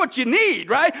 Because that's what you need,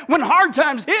 right? When hard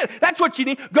times hit, that's what you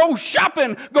need. Go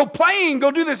shopping, go playing,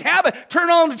 go do this habit. Turn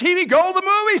on the TV, go to the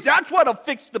movies. That's what'll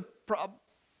fix the problem.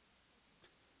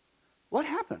 What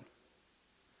happened?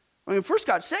 When we first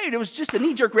got saved, it was just a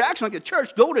knee-jerk reaction like the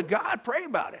church. Go to God, pray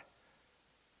about it.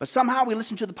 But somehow we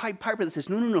listen to the Pied Piper that says,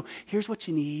 no. Here's what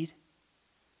you need.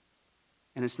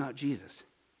 And it's not Jesus.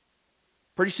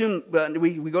 Pretty soon,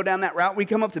 we go down that route. We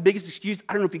come up with the biggest excuse.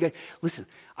 I don't know if you guys, listen,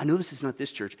 I know this is not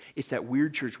this church. It's that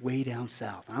weird church way down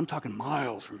south. And I'm talking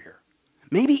miles from here.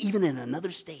 Maybe even in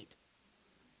another state.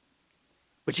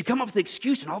 But you come up with the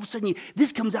excuse, and all of a sudden,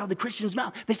 this comes out of the Christian's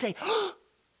mouth. They say,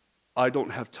 I don't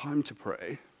have time to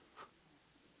pray.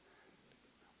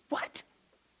 What?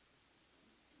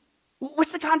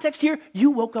 What's the context here?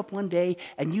 You woke up one day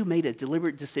and you made a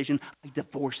deliberate decision. I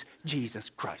divorce Jesus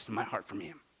Christ in my heart from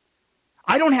him.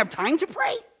 I don't have time to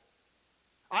pray?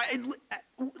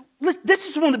 Listen, this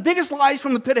is one of the biggest lies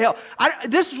from the pit of hell.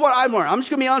 This is what I've learned. I'm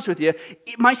just going to be honest with you,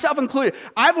 myself included.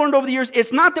 I've learned over the years,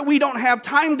 it's not that we don't have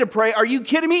time to pray. Are you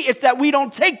kidding me? It's that we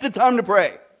don't take the time to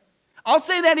pray. I'll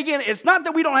say that again. It's not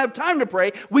that we don't have time to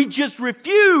pray. We just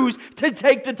refuse to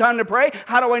take the time to pray.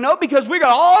 How do I know? Because we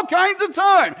got all kinds of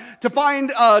time to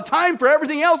find time for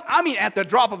everything else. I mean, at the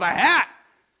drop of a hat.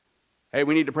 Hey,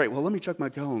 we need to pray. Well, let me check my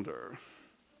calendar.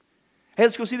 Hey,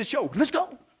 let's go see the show. Let's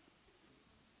go.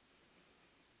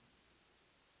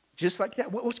 Just like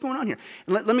that. What's going on here?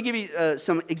 And let me give you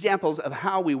some examples of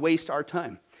how we waste our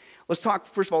time. Let's talk,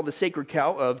 first of all, the sacred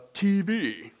cow of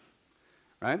TV.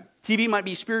 Right? TV might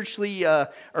be spiritually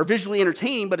or visually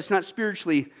entertaining, but it's not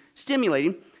spiritually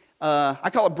stimulating.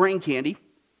 I call it brain candy,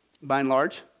 by and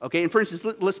large. Okay, and for instance,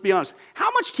 let's be honest.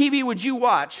 How much TV would you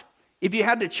watch if you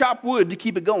had to chop wood to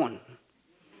keep it going?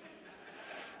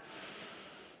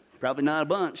 Probably not a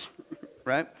bunch,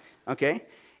 right? Okay.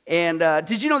 And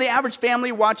did you know the average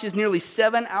family watches nearly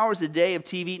 7 hours a day of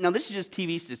TV? Now, this is just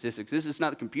TV statistics. This is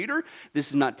not a computer. This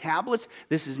is not tablets.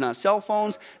 This is not cell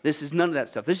phones. This is none of that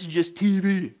stuff. This is just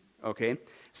TV, okay?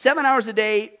 7 hours a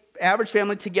day, average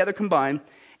family together combined.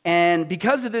 And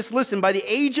because of this, listen, by the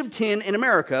age of 10 in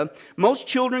America, most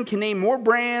children can name more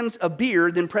brands of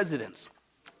beer than presidents.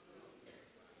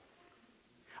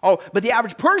 Oh, but the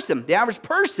average person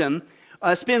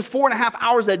spends 4.5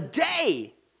 hours a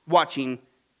day watching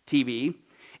TV,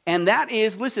 and that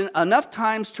is, listen, enough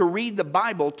times to read the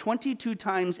Bible 22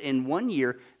 times in 1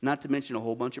 year, not to mention a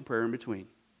whole bunch of prayer in between.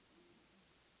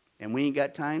 And we ain't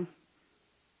got time.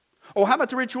 Oh, how about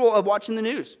the ritual of watching the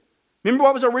news? Remember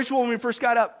what was our ritual when we first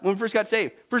got up, when we first got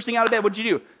saved? First thing out of bed, what'd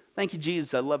you do? Thank you,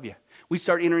 Jesus, I love you. We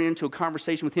start entering into a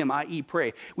conversation with him, i.e.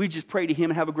 pray. We just pray to him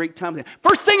and have a great time with him.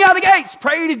 First thing out of the gates,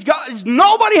 pray to God.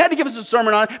 Nobody had to give us a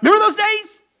sermon on it. Remember those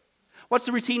days? What's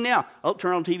the routine now? Oh,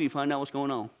 turn on TV, find out what's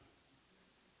going on.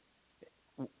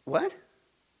 What?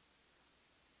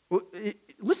 Well,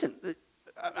 listen,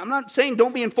 I'm not saying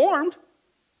don't be informed,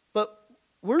 but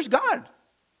where's God?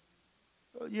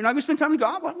 You're not going to spend time with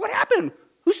God? What happened?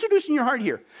 Who's seducing your heart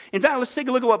here? In fact, let's take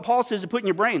a look at what Paul says to put in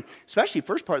your brain, especially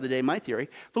first part of the day, my theory.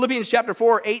 Philippians chapter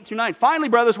 4, 8 through 9. Finally,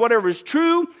 brothers, whatever is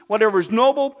true, whatever is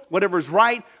noble, whatever is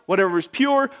right, whatever is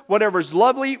pure, whatever is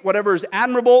lovely, whatever is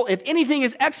admirable, if anything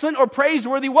is excellent or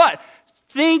praiseworthy, what?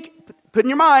 Put in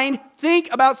your mind, think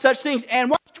about such things.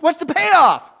 And what's the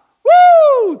payoff?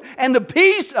 Woo! And the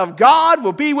peace of God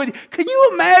will be with you. Can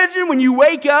you imagine when you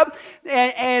wake up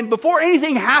and before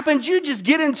anything happens, you just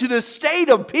get into this state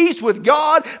of peace with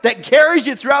God that carries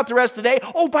you throughout the rest of the day?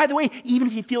 Oh, by the way, even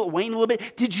if you feel it wane a little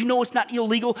bit, did you know it's not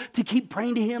illegal to keep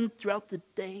praying to him throughout the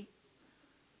day?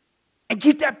 And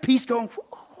keep that peace going.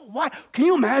 Oh, why? Can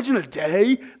you imagine a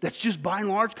day that's just by and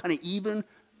large kind of even,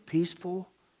 peaceful,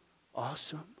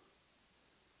 awesome?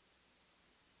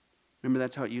 Remember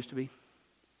that's how it used to be?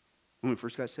 When we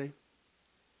first got saved?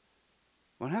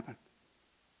 What happened?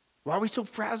 Why are we so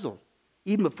frazzled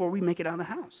even before we make it out of the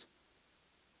house?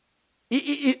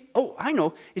 Oh, I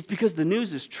know. It's because the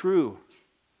news is true.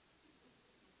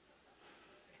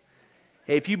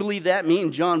 Hey, if you believe that, me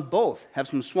and John both have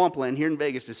some swampland here in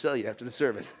Vegas to sell you after the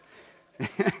service.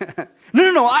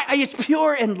 No. It's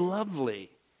pure and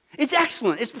lovely. It's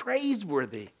excellent. It's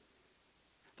praiseworthy.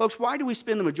 Folks, why do we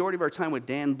spend the majority of our time with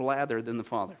Dan Blather than the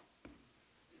Father?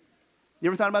 You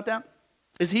ever thought about that?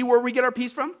 Is he where we get our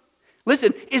peace from?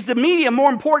 Listen, is the media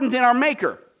more important than our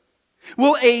Maker?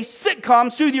 Will a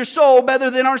sitcom soothe your soul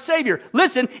better than our Savior?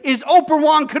 Listen, is Oprah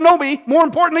Wan Kenobi more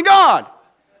important than God?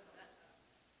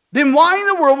 Then why in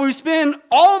the world would we spend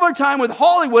all of our time with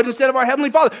Hollywood instead of our Heavenly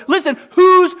Father? Listen,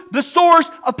 who's the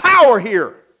source of power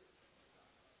here?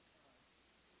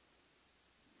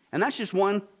 And that's just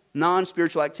one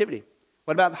non-spiritual activity.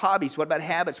 What about hobbies? What about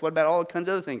habits? What about all kinds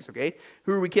of other things, okay?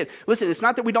 Who are we kidding? Listen, it's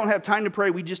not that we don't have time to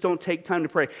pray. We just don't take time to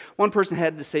pray. One person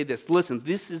had to say this. Listen,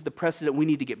 this is the precedent we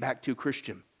need to get back to,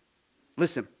 Christian.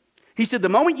 Listen. He said, the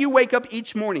moment you wake up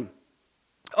each morning,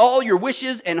 all your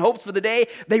wishes and hopes for the day,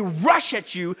 they rush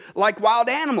at you like wild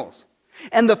animals.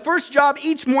 And the first job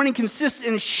each morning consists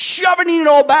in shoving it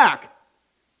all back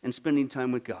and spending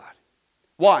time with God.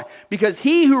 Why? Because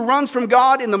he who runs from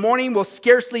God in the morning will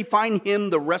scarcely find him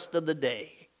the rest of the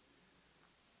day.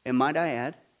 And might I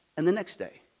add, and the next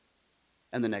day,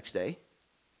 and the next day,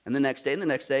 and the next day, and the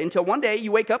next day, until one day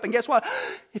you wake up and guess what?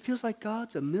 It feels like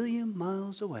God's a million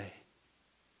miles away.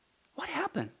 What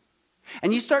happened?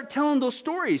 And you start telling those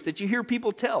stories that you hear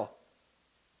people tell.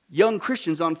 Young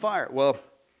Christians on fire. Well,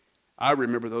 I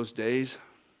remember those days.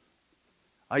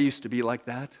 I used to be like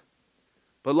that.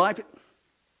 But life...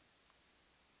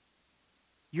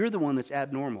 You're the one that's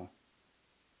abnormal,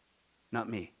 not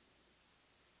me.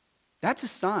 That's a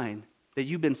sign that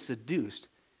you've been seduced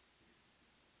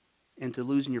into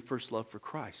losing your first love for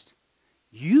Christ.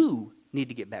 You need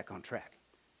to get back on track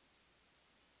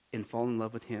and fall in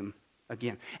love with Him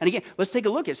again. And again, let's take a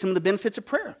look at some of the benefits of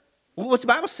prayer. Well, what's the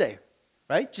Bible say?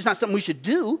 Right? Just not something we should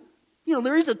do. You know,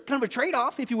 there is a kind of a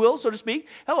trade-off, if you will, so to speak.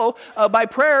 Hello. By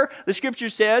prayer, the Scripture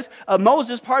says,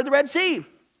 Moses parted the Red Sea.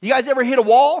 You guys ever hit a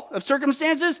wall of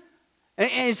circumstances?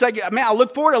 And it's like, man, I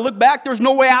look forward, I look back, there's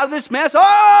no way out of this mess.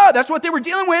 Oh, that's what they were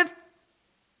dealing with.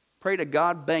 Pray to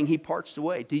God, bang, He parts the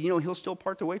way. Do you know He'll still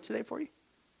part the way today for you?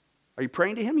 Are you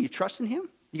praying to Him? Are you trusting Him?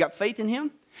 You got faith in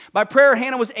Him? By prayer,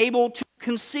 Hannah was able to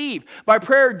conceive. By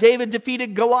prayer, David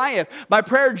defeated Goliath. By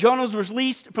prayer, Jonah was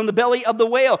released from the belly of the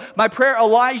whale. By prayer,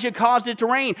 Elijah caused it to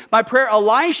rain. By prayer,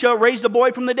 Elisha raised a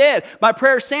boy from the dead. By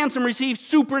prayer, Samson received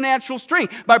supernatural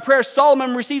strength. By prayer,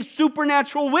 Solomon received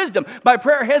supernatural wisdom. By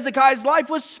prayer, Hezekiah's life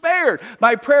was spared.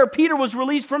 By prayer, Peter was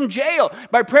released from jail.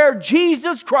 By prayer,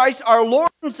 Jesus Christ, our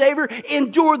Lord and Savior,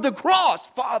 endured the cross.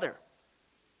 Father,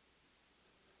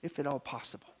 if at all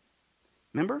possible.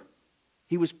 Remember?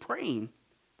 He was praying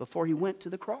before He went to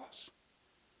the cross.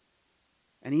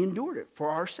 And He endured it for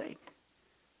our sake.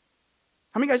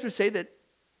 How many guys would say that,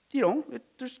 you know,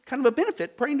 there's kind of a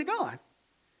benefit praying to God?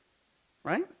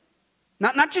 Right?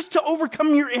 Not just to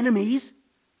overcome your enemies,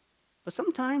 but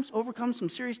sometimes overcome some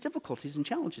serious difficulties and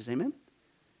challenges. Amen?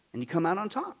 And you come out on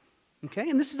top. Okay?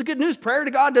 And this is the good news. Prayer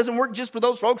to God doesn't work just for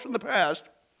those folks from the past.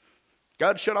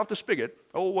 God shut off the spigot.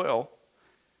 Oh, well.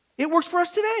 It works for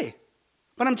us today.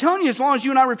 But I'm telling you, as long as you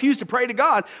and I refuse to pray to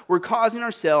God, we're causing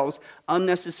ourselves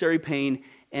unnecessary pain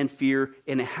and fear,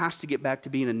 and it has to get back to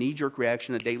being a knee-jerk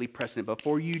reaction, a daily precedent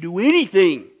before you do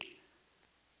anything.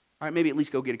 All right, maybe at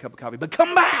least go get a cup of coffee, but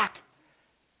come back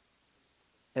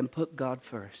and put God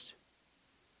first.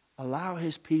 Allow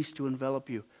His peace to envelop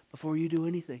you before you do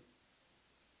anything.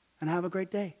 And have a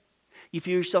great day. You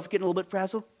feel yourself getting a little bit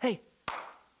frazzled? Hey,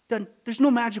 there's no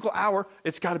magical hour.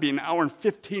 It's got to be an hour and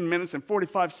 15 minutes and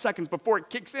 45 seconds before it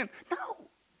kicks in. No.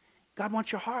 God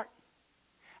wants your heart.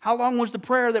 How long was the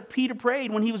prayer that Peter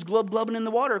prayed when he was glubbing in the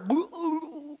water?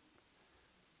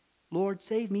 Lord,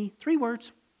 save me. 3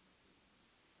 words.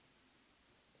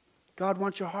 God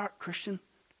wants your heart, Christian.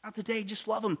 Throughout the day, just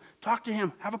love Him. Talk to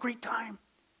Him. Have a great time.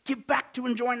 Get back to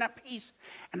enjoying that peace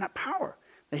and that power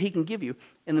that He can give you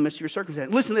in the midst of your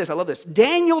circumstance. Listen to this. I love this.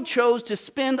 Daniel chose to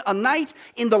spend a night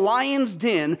in the lion's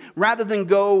den rather than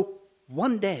go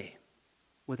one day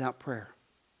without prayer.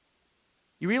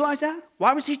 You realize that?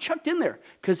 Why was he chucked in there?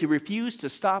 Because he refused to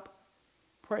stop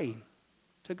praying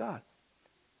to God.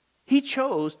 He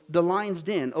chose the lion's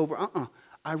den over,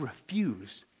 I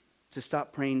refuse to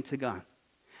stop praying to God.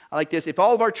 I like this. If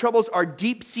all of our troubles are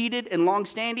deep-seated and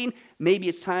long-standing, maybe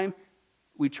it's time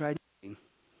we try.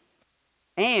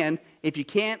 And if you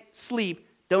can't sleep,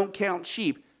 don't count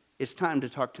sheep. It's time to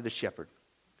talk to the shepherd.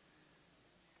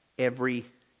 Every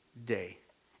day.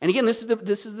 And again, this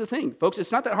is the thing, folks.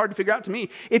 It's not that hard to figure out to me.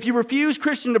 If you refuse,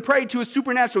 Christian, to pray to a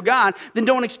supernatural God, then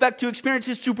don't expect to experience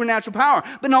His supernatural power.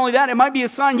 But not only that, it might be a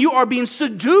sign you are being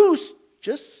seduced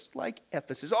just like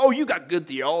Ephesus. Oh, you got good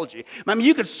theology. I mean,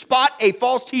 you could spot a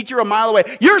false teacher a mile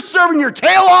away. You're serving your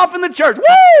tail off in the church.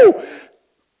 Woo!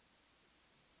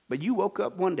 But you woke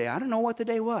up one day. I don't know what the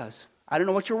day was. I don't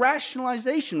know what your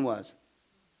rationalization was.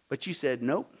 But you said,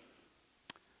 nope,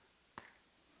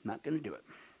 not going to do it.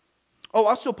 Oh,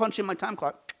 I'll still punch in my time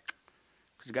clock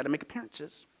because I've got to make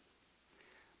appearances.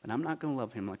 But I'm not going to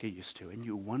love him like I used to. And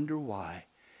you wonder why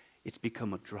it's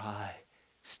become a dry,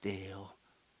 stale,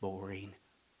 boring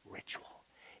ritual.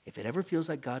 If it ever feels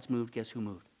like God's moved, guess who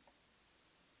moved?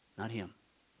 Not him.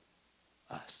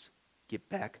 Us. Get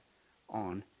back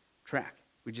on track.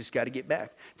 We just got to get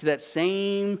back to that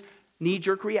same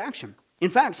knee-jerk reaction. In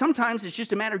fact, sometimes it's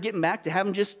just a matter of getting back to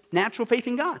having just natural faith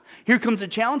in God. Here comes a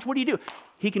challenge. What do?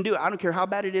 He can do it. I don't care how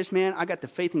bad it is, man. I got the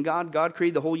faith in God. God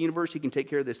created the whole universe. He can take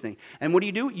care of this thing. And what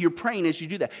do? You're praying as you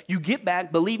do that. You get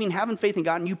back, believing, having faith in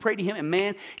God, and you pray to him, and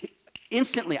man,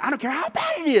 instantly, I don't care how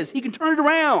bad it is, he can turn it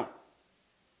around.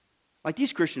 Like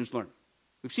these Christians learn.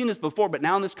 We've seen this before, but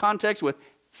now in this context with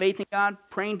faith in God,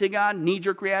 praying to God,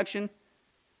 knee-jerk reaction,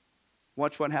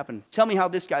 watch what happened. Tell me how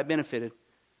this guy benefited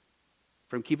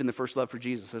from keeping the first love for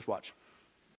Jesus. Let's watch.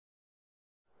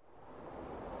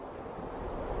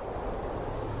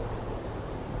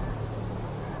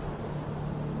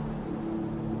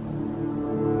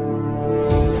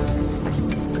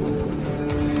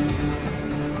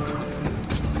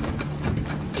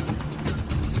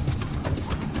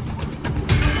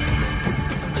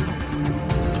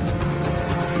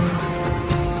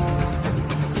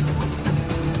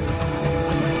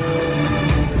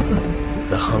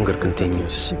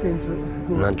 Continues,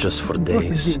 not just for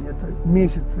days,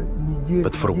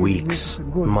 but for weeks,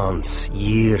 months,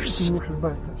 years.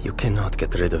 You cannot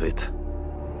get rid of it.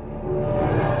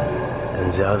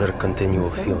 And the other continual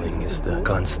feeling is the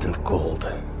constant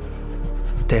cold.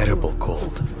 Terrible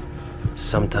cold.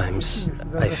 Sometimes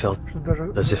I felt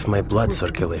as if my blood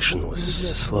circulation was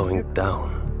slowing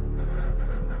down.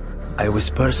 I was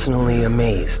personally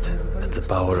amazed at the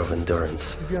power of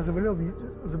endurance.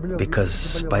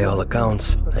 Because, by all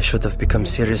accounts, I should have become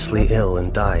seriously ill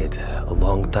and died a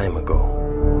long time ago.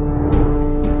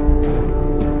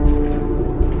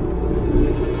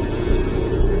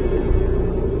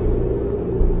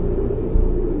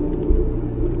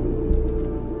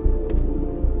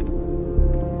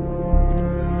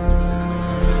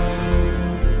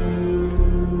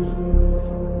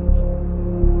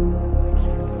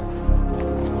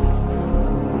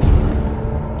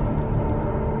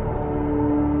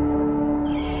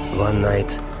 One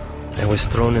night, I was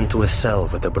thrown into a cell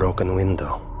with a broken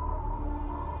window.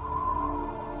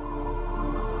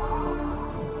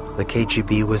 The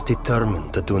KGB was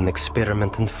determined to do an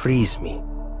experiment and freeze me.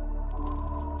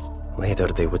 Later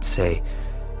they would say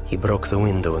he broke the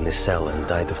window in his cell and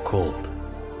died of cold.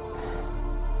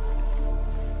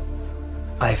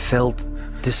 I felt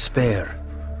despair.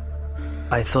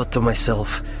 I thought to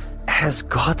myself, has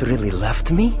God really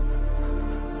left me?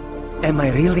 Am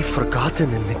I really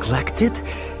forgotten and neglected?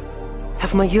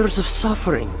 Have my years of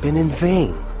suffering been in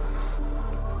vain?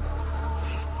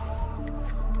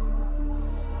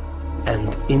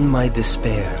 And in my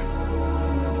despair,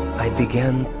 I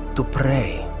began to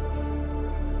pray.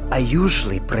 I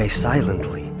usually pray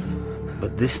silently,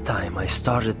 but this time I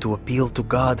started to appeal to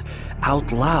God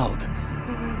out loud.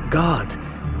 God,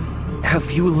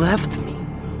 have you left me?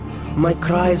 My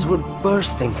cries were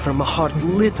bursting from a heart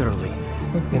literally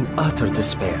in utter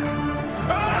despair.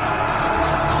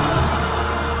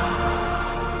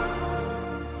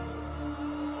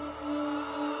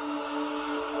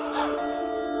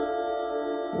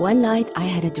 One night I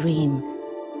had a dream.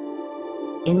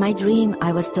 In my dream,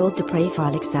 I was told to pray for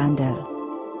Alexander.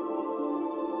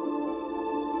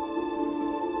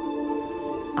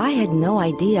 I had no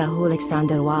idea who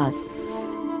Alexander was.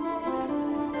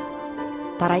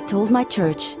 But I told my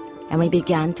church, and we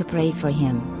began to pray for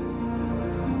him.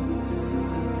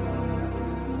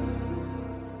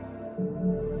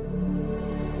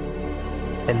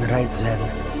 And right then,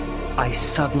 I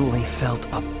suddenly felt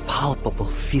a palpable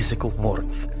physical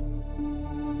warmth.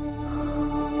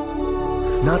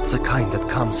 Not the kind that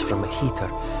comes from a heater,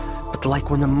 but like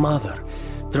when a mother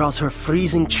draws her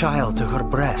freezing child to her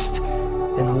breast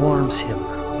and warms him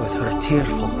with her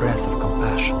tearful breath of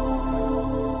compassion.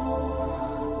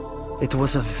 It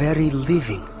was a very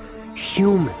living,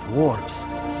 human warmth.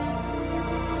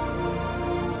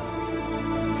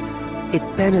 It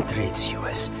penetrates you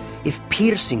as if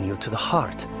piercing you to the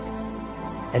heart.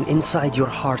 And inside your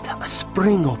heart, a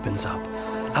spring opens up,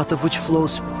 out of which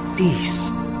flows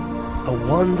peace. A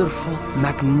wonderful,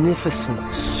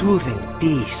 magnificent, soothing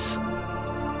peace.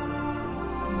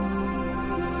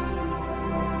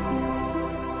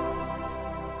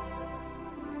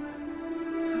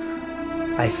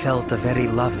 I felt a very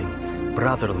loving,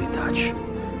 brotherly touch.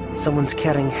 Someone's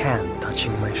caring hand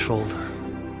touching my shoulder.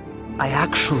 I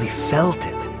actually felt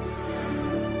it.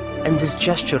 And this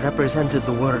gesture represented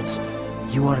the words,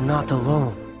 "You are not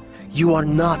alone. You are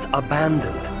not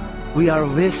abandoned. We are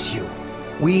with you.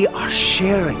 We are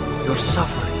sharing your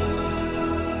suffering."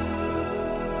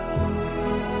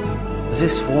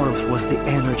 This warmth was the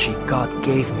energy God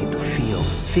gave me to feel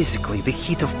physically the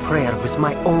heat of prayer with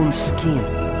my own skin,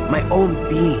 my own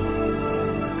being.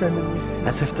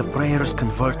 As if the prayers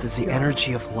converted the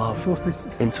energy of love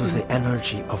into the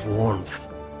energy of warmth.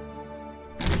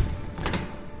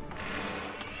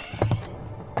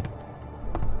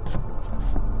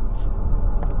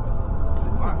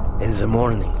 In the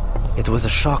morning, it was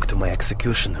a shock to my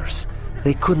executioners.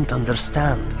 They couldn't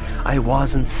understand. I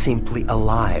wasn't simply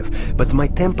alive, but my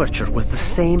temperature was the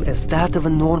same as that of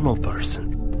a normal person.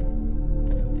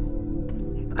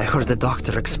 I heard the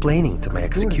doctor explaining to my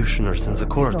executioners in the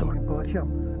corridor.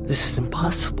 "This is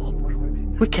impossible.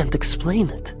 We can't explain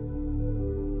it."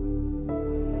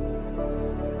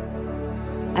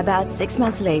 About 6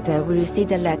 months later, we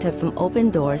received a letter from Open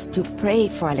Doors to pray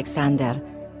for Alexander.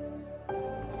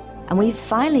 And we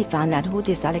finally found out who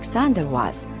this Alexander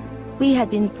was. We had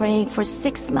been praying for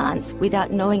 6 months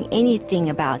without knowing anything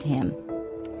about him.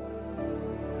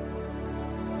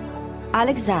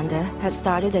 Alexander had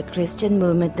started a Christian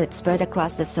movement that spread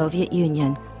across the Soviet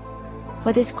Union.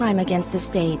 For this crime against the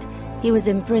state, he was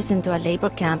imprisoned to a labor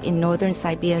camp in northern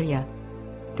Siberia,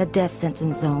 the death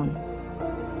sentence zone.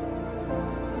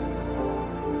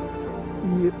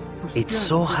 It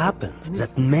so happened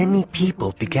that many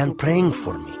people began praying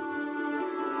for me.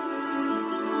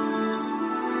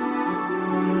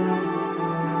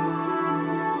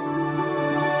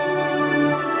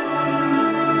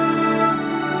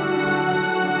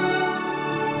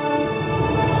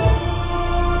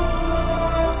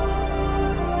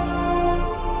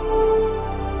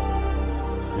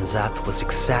 And that was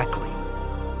exactly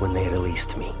when they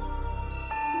released me.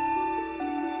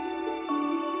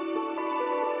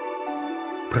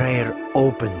 Prayer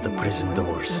opened the prison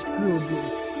doors,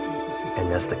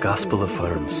 and as the gospel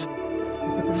affirms,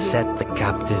 set the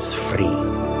captives free.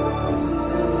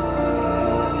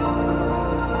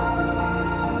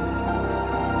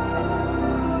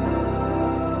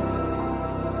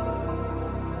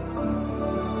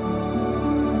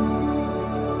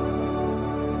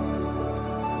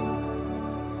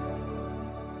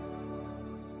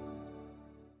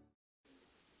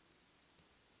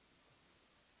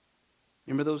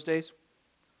 Remember those days?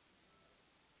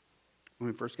 When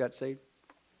we first got saved?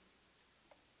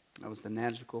 That was the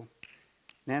natural,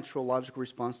 logical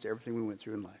response to everything we went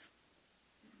through in life.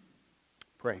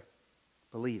 Pray.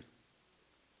 Believe.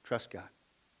 Trust God.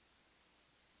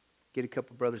 Get a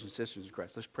couple brothers and sisters in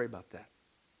Christ. Let's pray about that.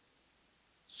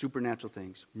 Supernatural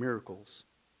things. Miracles.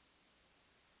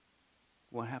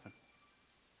 What happened?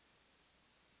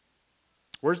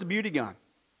 Where's the beauty gone?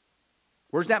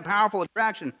 Where's that powerful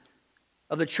attraction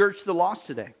of the church to the lost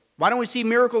today? Why don't we see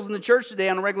miracles in the church today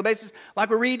on a regular basis like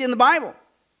we read in the Bible?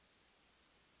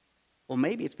 Well,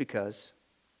 maybe it's because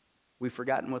we've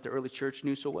forgotten what the early church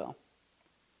knew so well.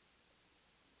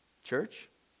 Church,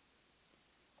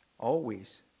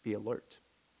 always be alert.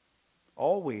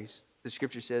 Always, the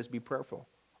scripture says, be prayerful.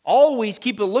 Always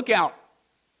keep a lookout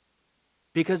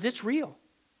because it's real.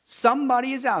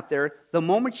 Somebody is out there, the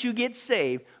moment you get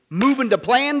saved, moving to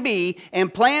plan B,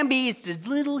 and plan B is just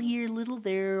little here, little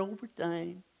there, over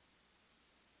time.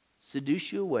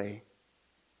 Seduce you away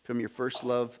from your first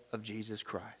love of Jesus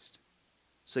Christ.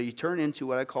 So you turn into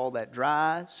what I call that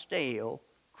dry, stale,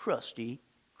 crusty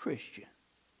Christian.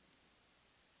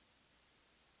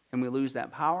 And we lose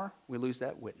that power, we lose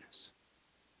that witness.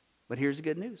 But here's the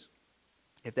good news.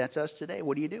 If that's us today,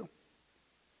 what do?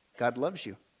 God loves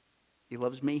you. He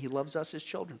loves me. He loves us as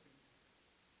children.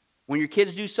 When your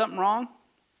kids do something wrong,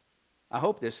 I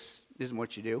hope this isn't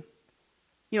what you do.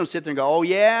 You don't sit there and go, "Oh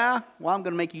yeah, well I'm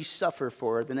going to make you suffer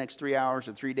for the next 3 hours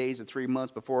or 3 days or 3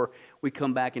 months before we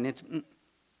come back." And it's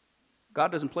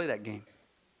God doesn't play that game.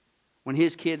 When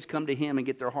His kids come to Him and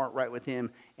get their heart right with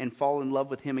Him and fall in love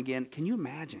with Him again, can you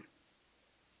imagine?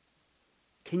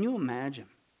 Can you imagine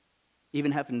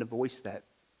even having to voice that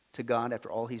to God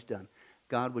after all He's done?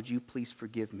 God, would you please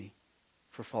forgive me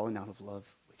for falling out of love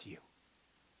with you?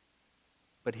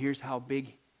 But here's how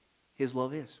big His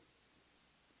love is.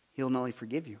 He'll not only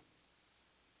forgive you,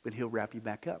 but He'll wrap you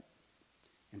back up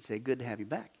and say, "Good to have you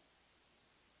back.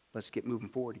 Let's get moving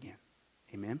forward again."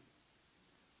 Amen?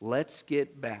 Let's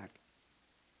get back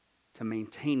to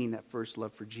maintaining that first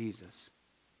love for Jesus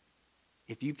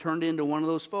if you've turned into one of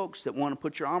those folks that want to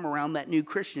put your arm around that new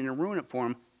Christian and ruin it for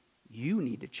him, you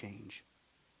need to change,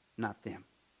 not them.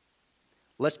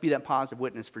 Let's be that positive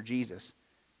witness for Jesus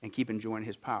and keep enjoying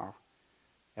his power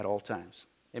at all times.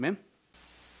 Amen?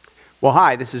 Well,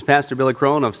 hi, this is Pastor Billy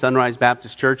Crone of Sunrise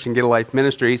Baptist Church and Get a Life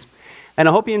Ministries, and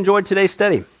I hope you enjoyed today's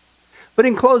study. But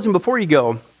in closing, before you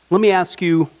go, let me ask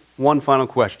you one final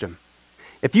question.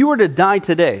 If you were to die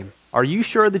today, are you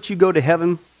sure that you go to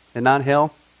heaven and not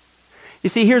hell? You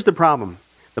see, here's the problem.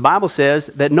 The Bible says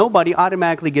that nobody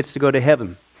automatically gets to go to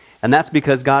heaven, and that's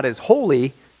because God is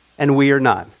holy and we are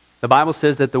not. The Bible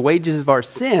says that the wages of our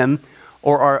sin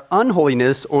or our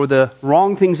unholiness or the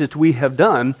wrong things that we have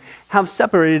done have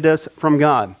separated us from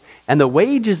God. And the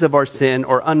wages of our sin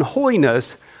or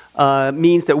unholiness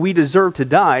means that we deserve to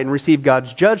die and receive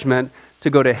God's judgment to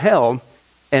go to hell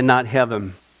and not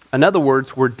heaven. In other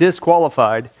words, we're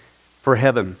disqualified for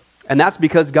heaven. And that's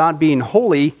because God being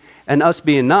holy and us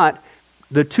being not,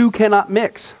 the two cannot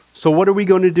mix. So what are we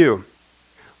going to do?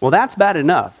 Well, that's bad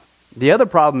enough. The other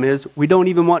problem is we don't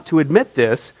even want to admit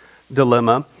this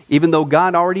dilemma, even though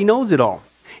God already knows it all.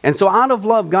 And so out of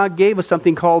love, God gave us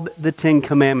something called the Ten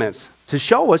Commandments to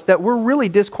show us that we're really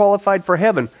disqualified for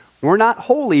heaven. We're not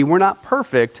holy, we're not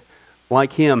perfect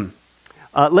like him.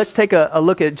 Let's take a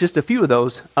look at just a few of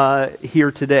those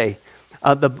here today.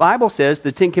 The Bible says,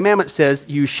 the Ten Commandments says,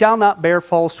 you shall not bear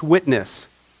false witness.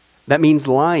 That means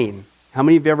lying. How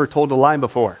many of you ever told a lie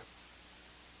before?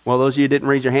 Well, those of you who didn't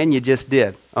raise your hand, you just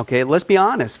did. Okay, let's be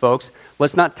honest, folks.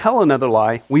 Let's not tell another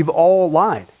lie. We've all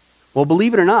lied. Well,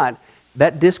 believe it or not,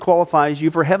 that disqualifies you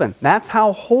for heaven. That's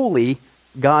how holy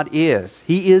God is.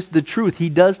 He is the truth. He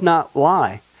does not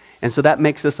lie. And so that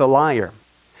makes us a liar.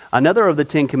 Another of the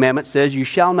Ten Commandments says, you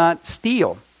shall not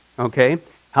steal. Okay?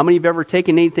 How many of you have ever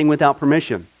taken anything without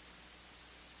permission?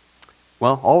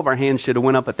 Well, all of our hands should have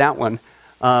went up at that one.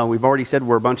 We've already said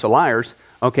we're a bunch of liars.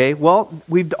 Okay, well,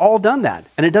 we've all done that.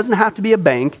 And it doesn't have to be a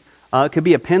bank. It could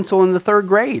be a pencil in the 3rd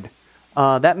grade.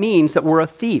 That means that we're a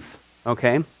thief.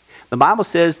 Okay? The Bible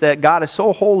says that God is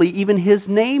so holy, even his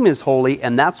name is holy,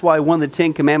 and that's why one of the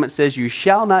Ten Commandments says, you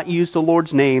shall not use the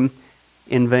Lord's name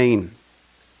in vain.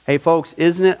 Hey folks,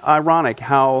 isn't it ironic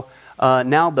how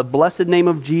now the blessed name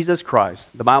of Jesus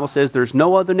Christ, the Bible says there's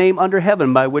no other name under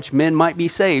heaven by which men might be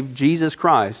saved, Jesus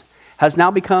Christ, has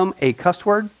now become a cuss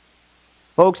word?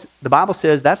 Folks, the Bible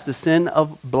says that's the sin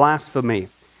of blasphemy.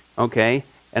 Okay?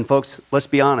 And folks, let's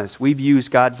be honest, we've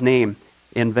used God's name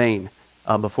in vain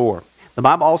before. The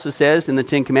Bible also says in the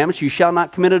Ten Commandments, you shall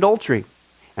not commit adultery.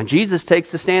 And Jesus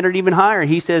takes the standard even higher.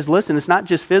 He says, listen, it's not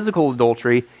just physical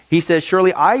adultery. He says,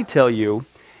 surely I tell you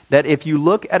that if you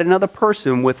look at another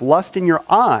person with lust in your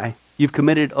eye, you've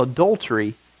committed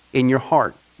adultery in your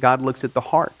heart. God looks at the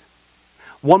heart.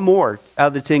 One more out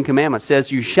of the Ten Commandments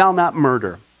says, you shall not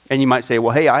murder. And you might say,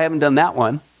 well, hey, I haven't done that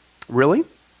one. Really?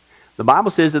 The Bible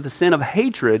says that the sin of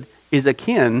hatred is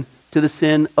akin to the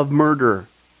sin of murder.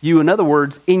 You, in other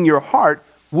words, in your heart,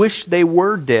 wish they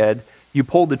were dead. You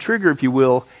pulled the trigger, if you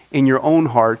will, in your own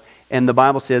heart. And the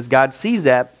Bible says God sees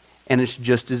that, and it's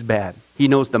just as bad. He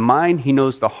knows the mind, he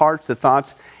knows the hearts, the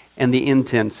thoughts, and the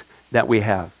intents that we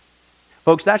have.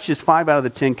 Folks, that's just 5 out of the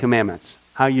 10 Commandments.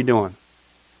 How you doing?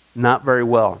 Not very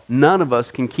well. None of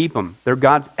us can keep them. They're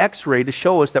God's x-ray to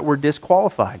show us that we're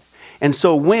disqualified. And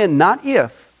so when, not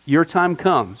if, your time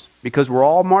comes, because we're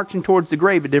all marching towards the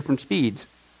grave at different speeds,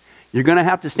 you're going to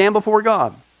have to stand before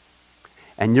God.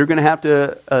 And you're going to have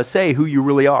to say who you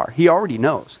really are. He already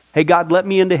knows. Hey, God, let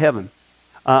me into heaven.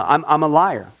 I'm a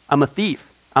liar. I'm a thief.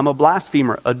 I'm a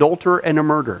blasphemer, adulterer, and a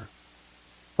murderer.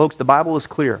 Folks, the Bible is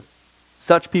clear.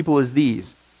 Such people as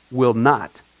these will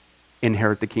not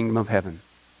inherit the kingdom of heaven.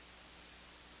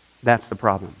 That's the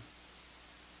problem.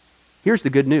 Here's the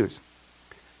good news.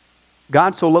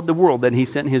 God so loved the world that he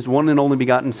sent his one and only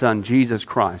begotten Son, Jesus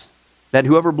Christ, that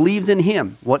whoever believes in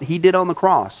him, what he did on the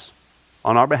cross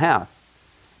on our behalf,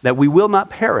 that we will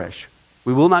not perish,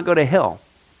 we will not go to hell,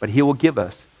 but he will give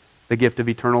us the gift of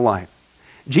eternal life.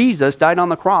 Jesus died on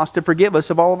the cross to forgive us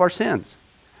of all of our sins.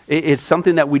 It's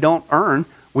something that we don't earn.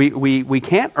 We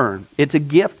can't earn. It's a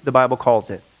gift, the Bible calls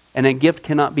it, and a gift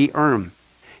cannot be earned.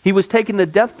 He was taking the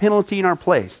death penalty in our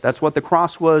place. That's what the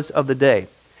cross was of the day.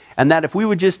 And that if we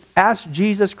would just ask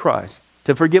Jesus Christ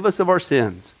to forgive us of our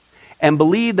sins and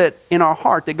believe that in our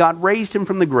heart that God raised him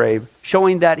from the grave,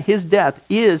 showing that his death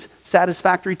is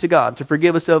satisfactory to God to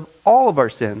forgive us of all of our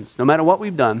sins, no matter what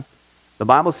we've done, the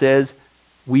Bible says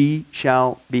we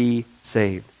shall be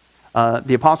saved.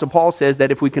 The Apostle Paul says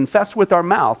that if we confess with our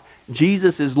mouth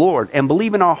Jesus is Lord and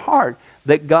believe in our heart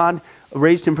that God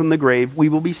raised him from the grave, we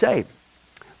will be saved.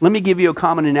 Let me give you a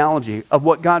common analogy of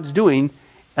what God's doing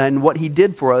and what he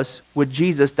did for us with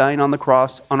Jesus dying on the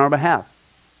cross on our behalf.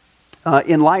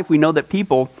 In life, we know that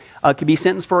people can be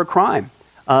sentenced for a crime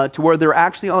to where they're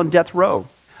actually on death row.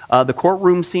 The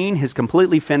courtroom scene has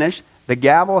completely finished. The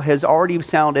gavel has already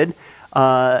sounded.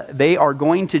 They are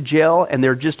going to jail, and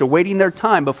they're just awaiting their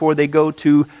time before they go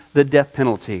to the death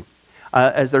penalty.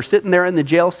 As they're sitting there in the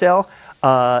jail cell,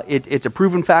 it's a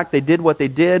proven fact they did what they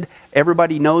did.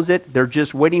 Everybody knows it. They're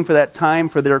just waiting for that time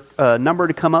for their number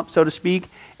to come up, so to speak,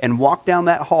 and walk down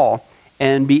that hall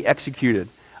and be executed.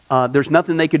 There's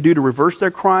nothing they could do to reverse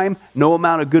their crime. No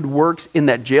amount of good works in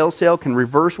that jail cell can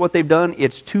reverse what they've done.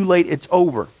 It's too late. It's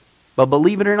over. But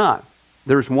believe it or not,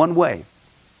 there's one way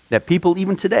that people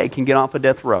even today can get off of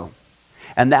death row.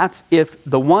 And that's if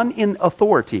the one in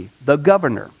authority, the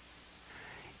governor,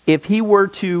 if he were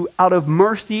to, out of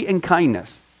mercy and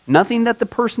kindness, nothing that the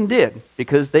person did,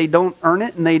 because they don't earn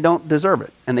it and they don't deserve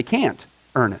it, and they can't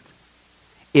earn it,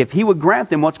 if he would grant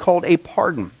them what's called a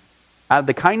pardon, out of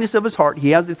the kindness of his heart, he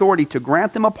has the authority to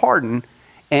grant them a pardon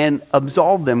and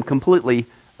absolve them completely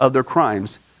of their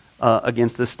crimes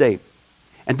against the state.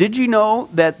 And did you know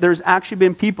that there's actually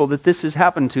been people that this has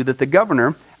happened to, that the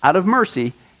governor, out of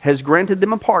mercy, has granted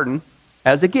them a pardon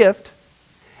as a gift,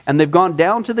 and they've gone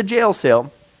down to the jail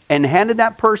cell and handed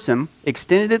that person,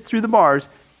 extended it through the bars,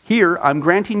 here, I'm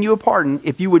granting you a pardon.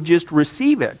 If you would just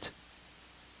receive it,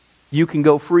 you can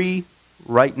go free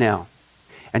right now.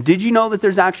 And did you know that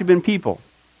there's actually been people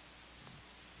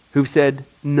who've said,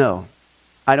 no,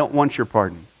 I don't want your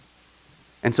pardon.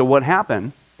 And so what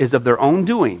happened is, of their own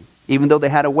doing, even though they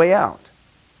had a way out,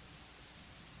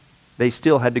 they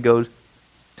still had to go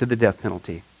to the death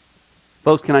penalty.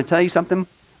 Folks, can I tell you something?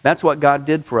 That's what God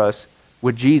did for us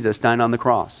with Jesus dying on the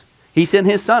cross. He sent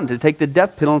his son to take the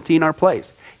death penalty in our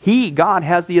place. God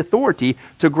has the authority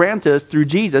to grant us through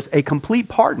Jesus a complete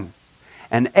pardon.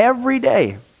 And every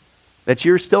day that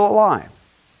you're still alive,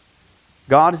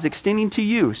 God is extending to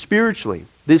you spiritually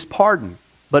this pardon.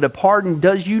 But a pardon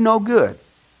does you no good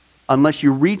unless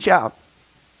you reach out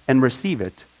and receive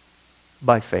it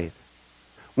by faith.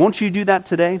 Won't you do that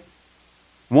today?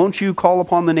 Won't you call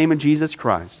upon the name of Jesus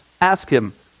Christ? Ask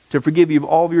him to forgive you of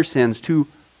all of your sins, to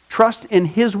trust in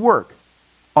his work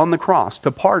on the cross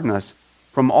to pardon us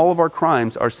from all of our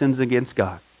crimes, our sins against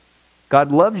God.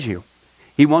 God loves you.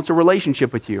 He wants a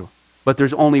relationship with you. But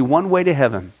there's only one way to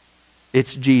heaven.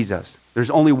 It's Jesus. There's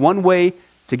only one way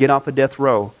to get off of death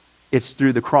row. It's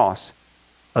through the cross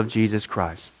of Jesus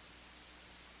Christ.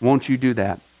 Won't you do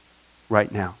that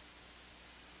right now?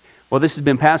 Well, this has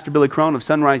been Pastor Billy Crone of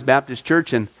Sunrise Baptist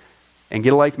Church and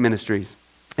Get a Life Ministries.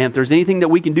 And if there's anything that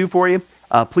we can do for you,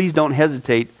 please don't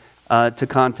hesitate to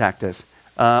contact us.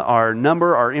 Our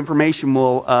number, our information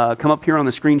will come up here on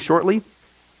the screen shortly.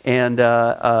 And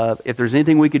if there's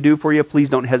anything we could do for you, please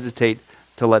don't hesitate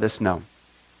to let us know.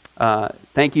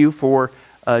 Thank you for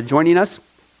joining us.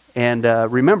 And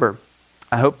remember,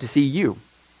 I hope to see you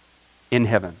in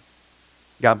heaven.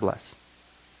 God bless.